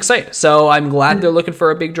formula, I'm excited. So I'm glad they're looking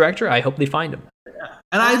for a big director. I hope they find him. Yeah.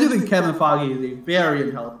 And I do think Kevin Feige is a very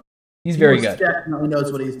intelligent. He's very good. He definitely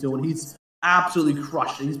knows what he's doing. He's absolutely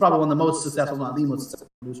crushed it. He's probably one of the most successful, not the most successful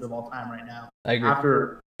producer of all time right now. I agree.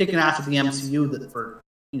 After kicking ass at the MCU for,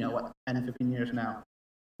 10, 15 years now.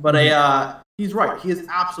 But he's right. He is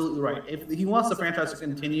absolutely right. If he wants the franchise to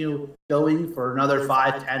continue going for another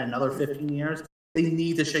 5, 10, another 15 years, they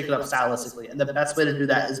need to shake it up stylistically. And the best way to do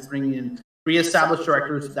that is bring in pre-established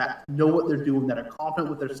directors that know what they're doing, that are confident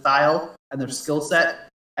with their style and their skill set,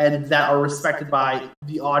 and that are respected by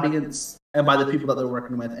the audience and by the people that they're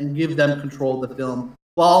working with, and give them control of the film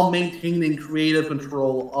while maintaining creative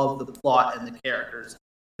control of the plot and the characters.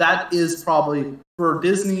 That is probably, for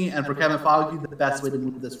Disney and for Kevin Feige, the best way to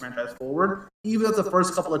move this franchise forward. Even if the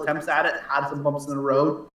first couple attempts at it had some bumps in the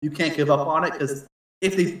road, you can't give up on it, because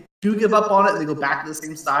if they do give up on it and they go back to the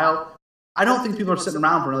same style, I don't think people are sitting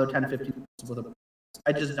around for another 10, 15 years with it.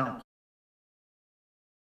 I just don't.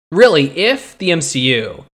 Really, if the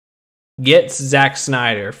MCU gets Zack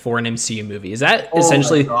Snyder for an MCU movie, is that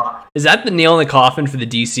essentially, is that the nail in the coffin for the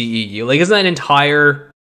DCEU? Like, isn't that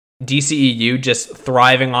entire DCEU just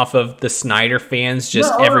thriving off of the Snyder fans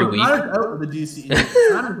just every week? Snyder's out with the DCEU.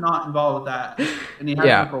 Snyder's not involved with that, and he has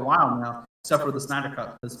been for a while now, except for the Snyder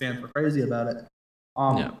Cut, because fans were crazy about it.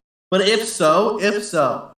 But if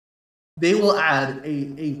so, they will add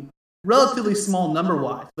a relatively small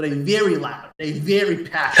number-wise, but a very loud, a very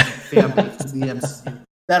passionate fan base to the MCU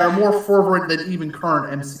that are more fervent than even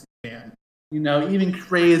current MCU fans. Even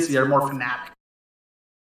crazier, more fanatic.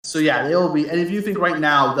 So yeah, they will be. And if you think right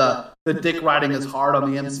now the dick riding is hard on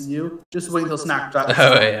the MCU, just wait until Snapchat.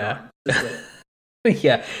 Oh yeah.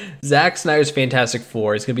 Yeah, Zack Snyder's Fantastic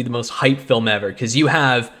Four is going to be the most hyped film ever, because you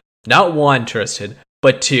have not one, Tristan,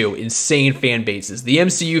 but 2 insane fan bases: the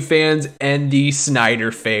MCU fans and the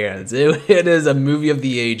Snyder fans. It is a movie of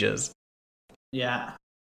the ages. Yeah.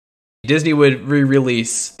 Disney would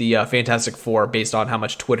re-release the Fantastic Four based on how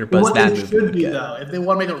much Twitter buzz that movie would get. Though, if they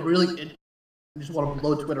want to make it really interesting, you just want to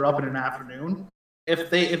blow Twitter up in an afternoon. If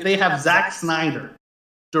they have Zack Snyder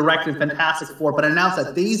directing Fantastic Four, but announce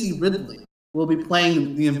that Daisy Ridley will be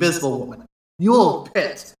playing the Invisible Woman, you will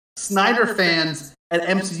pit Snyder fans and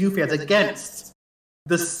MCU fans against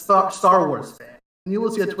the Star Wars fans. And you will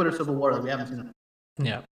see a Twitter civil war that we haven't seen.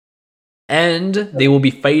 Yeah. And they will be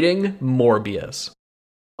fighting Morbius.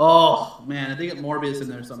 Oh, man, if they get Morbius in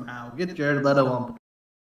there somehow, get Jared Leto on.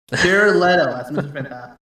 Jared Leto, that's Mr.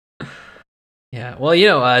 Fantastic. Yeah,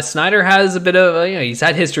 well, Snyder has a bit of, he's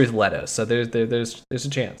had history with Leto, so there's a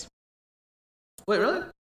chance. Wait, really?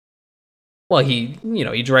 Well, he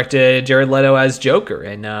directed Jared Leto as Joker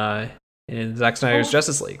in Zack Snyder's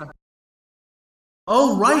Justice League.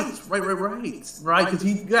 Oh, right, because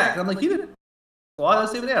I'm like, he did. Well, I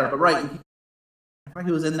was even there, but right, I think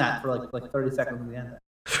he was in that for like 30 seconds at the end.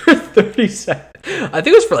 For 30 seconds. I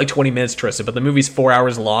think it was for like 20 minutes, Tristan, but the movie's 4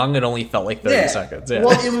 hours long. It only felt like 30 seconds. Yeah.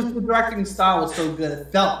 Well, it was, the directing style was so good,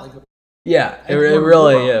 it felt like it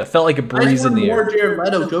really felt like a breeze in the air. I just wanted more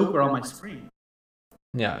Jared Leto Joker on my screen.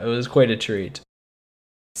 Yeah, it was quite a treat.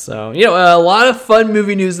 So, a lot of fun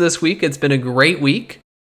movie news this week. It's been a great week.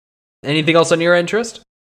 Anything else on your interest?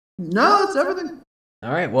 No, it's everything.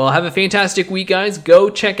 All right, well, have a fantastic week, guys. Go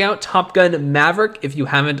check out Top Gun Maverick if you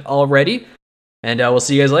haven't already. And we'll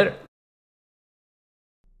see you guys later.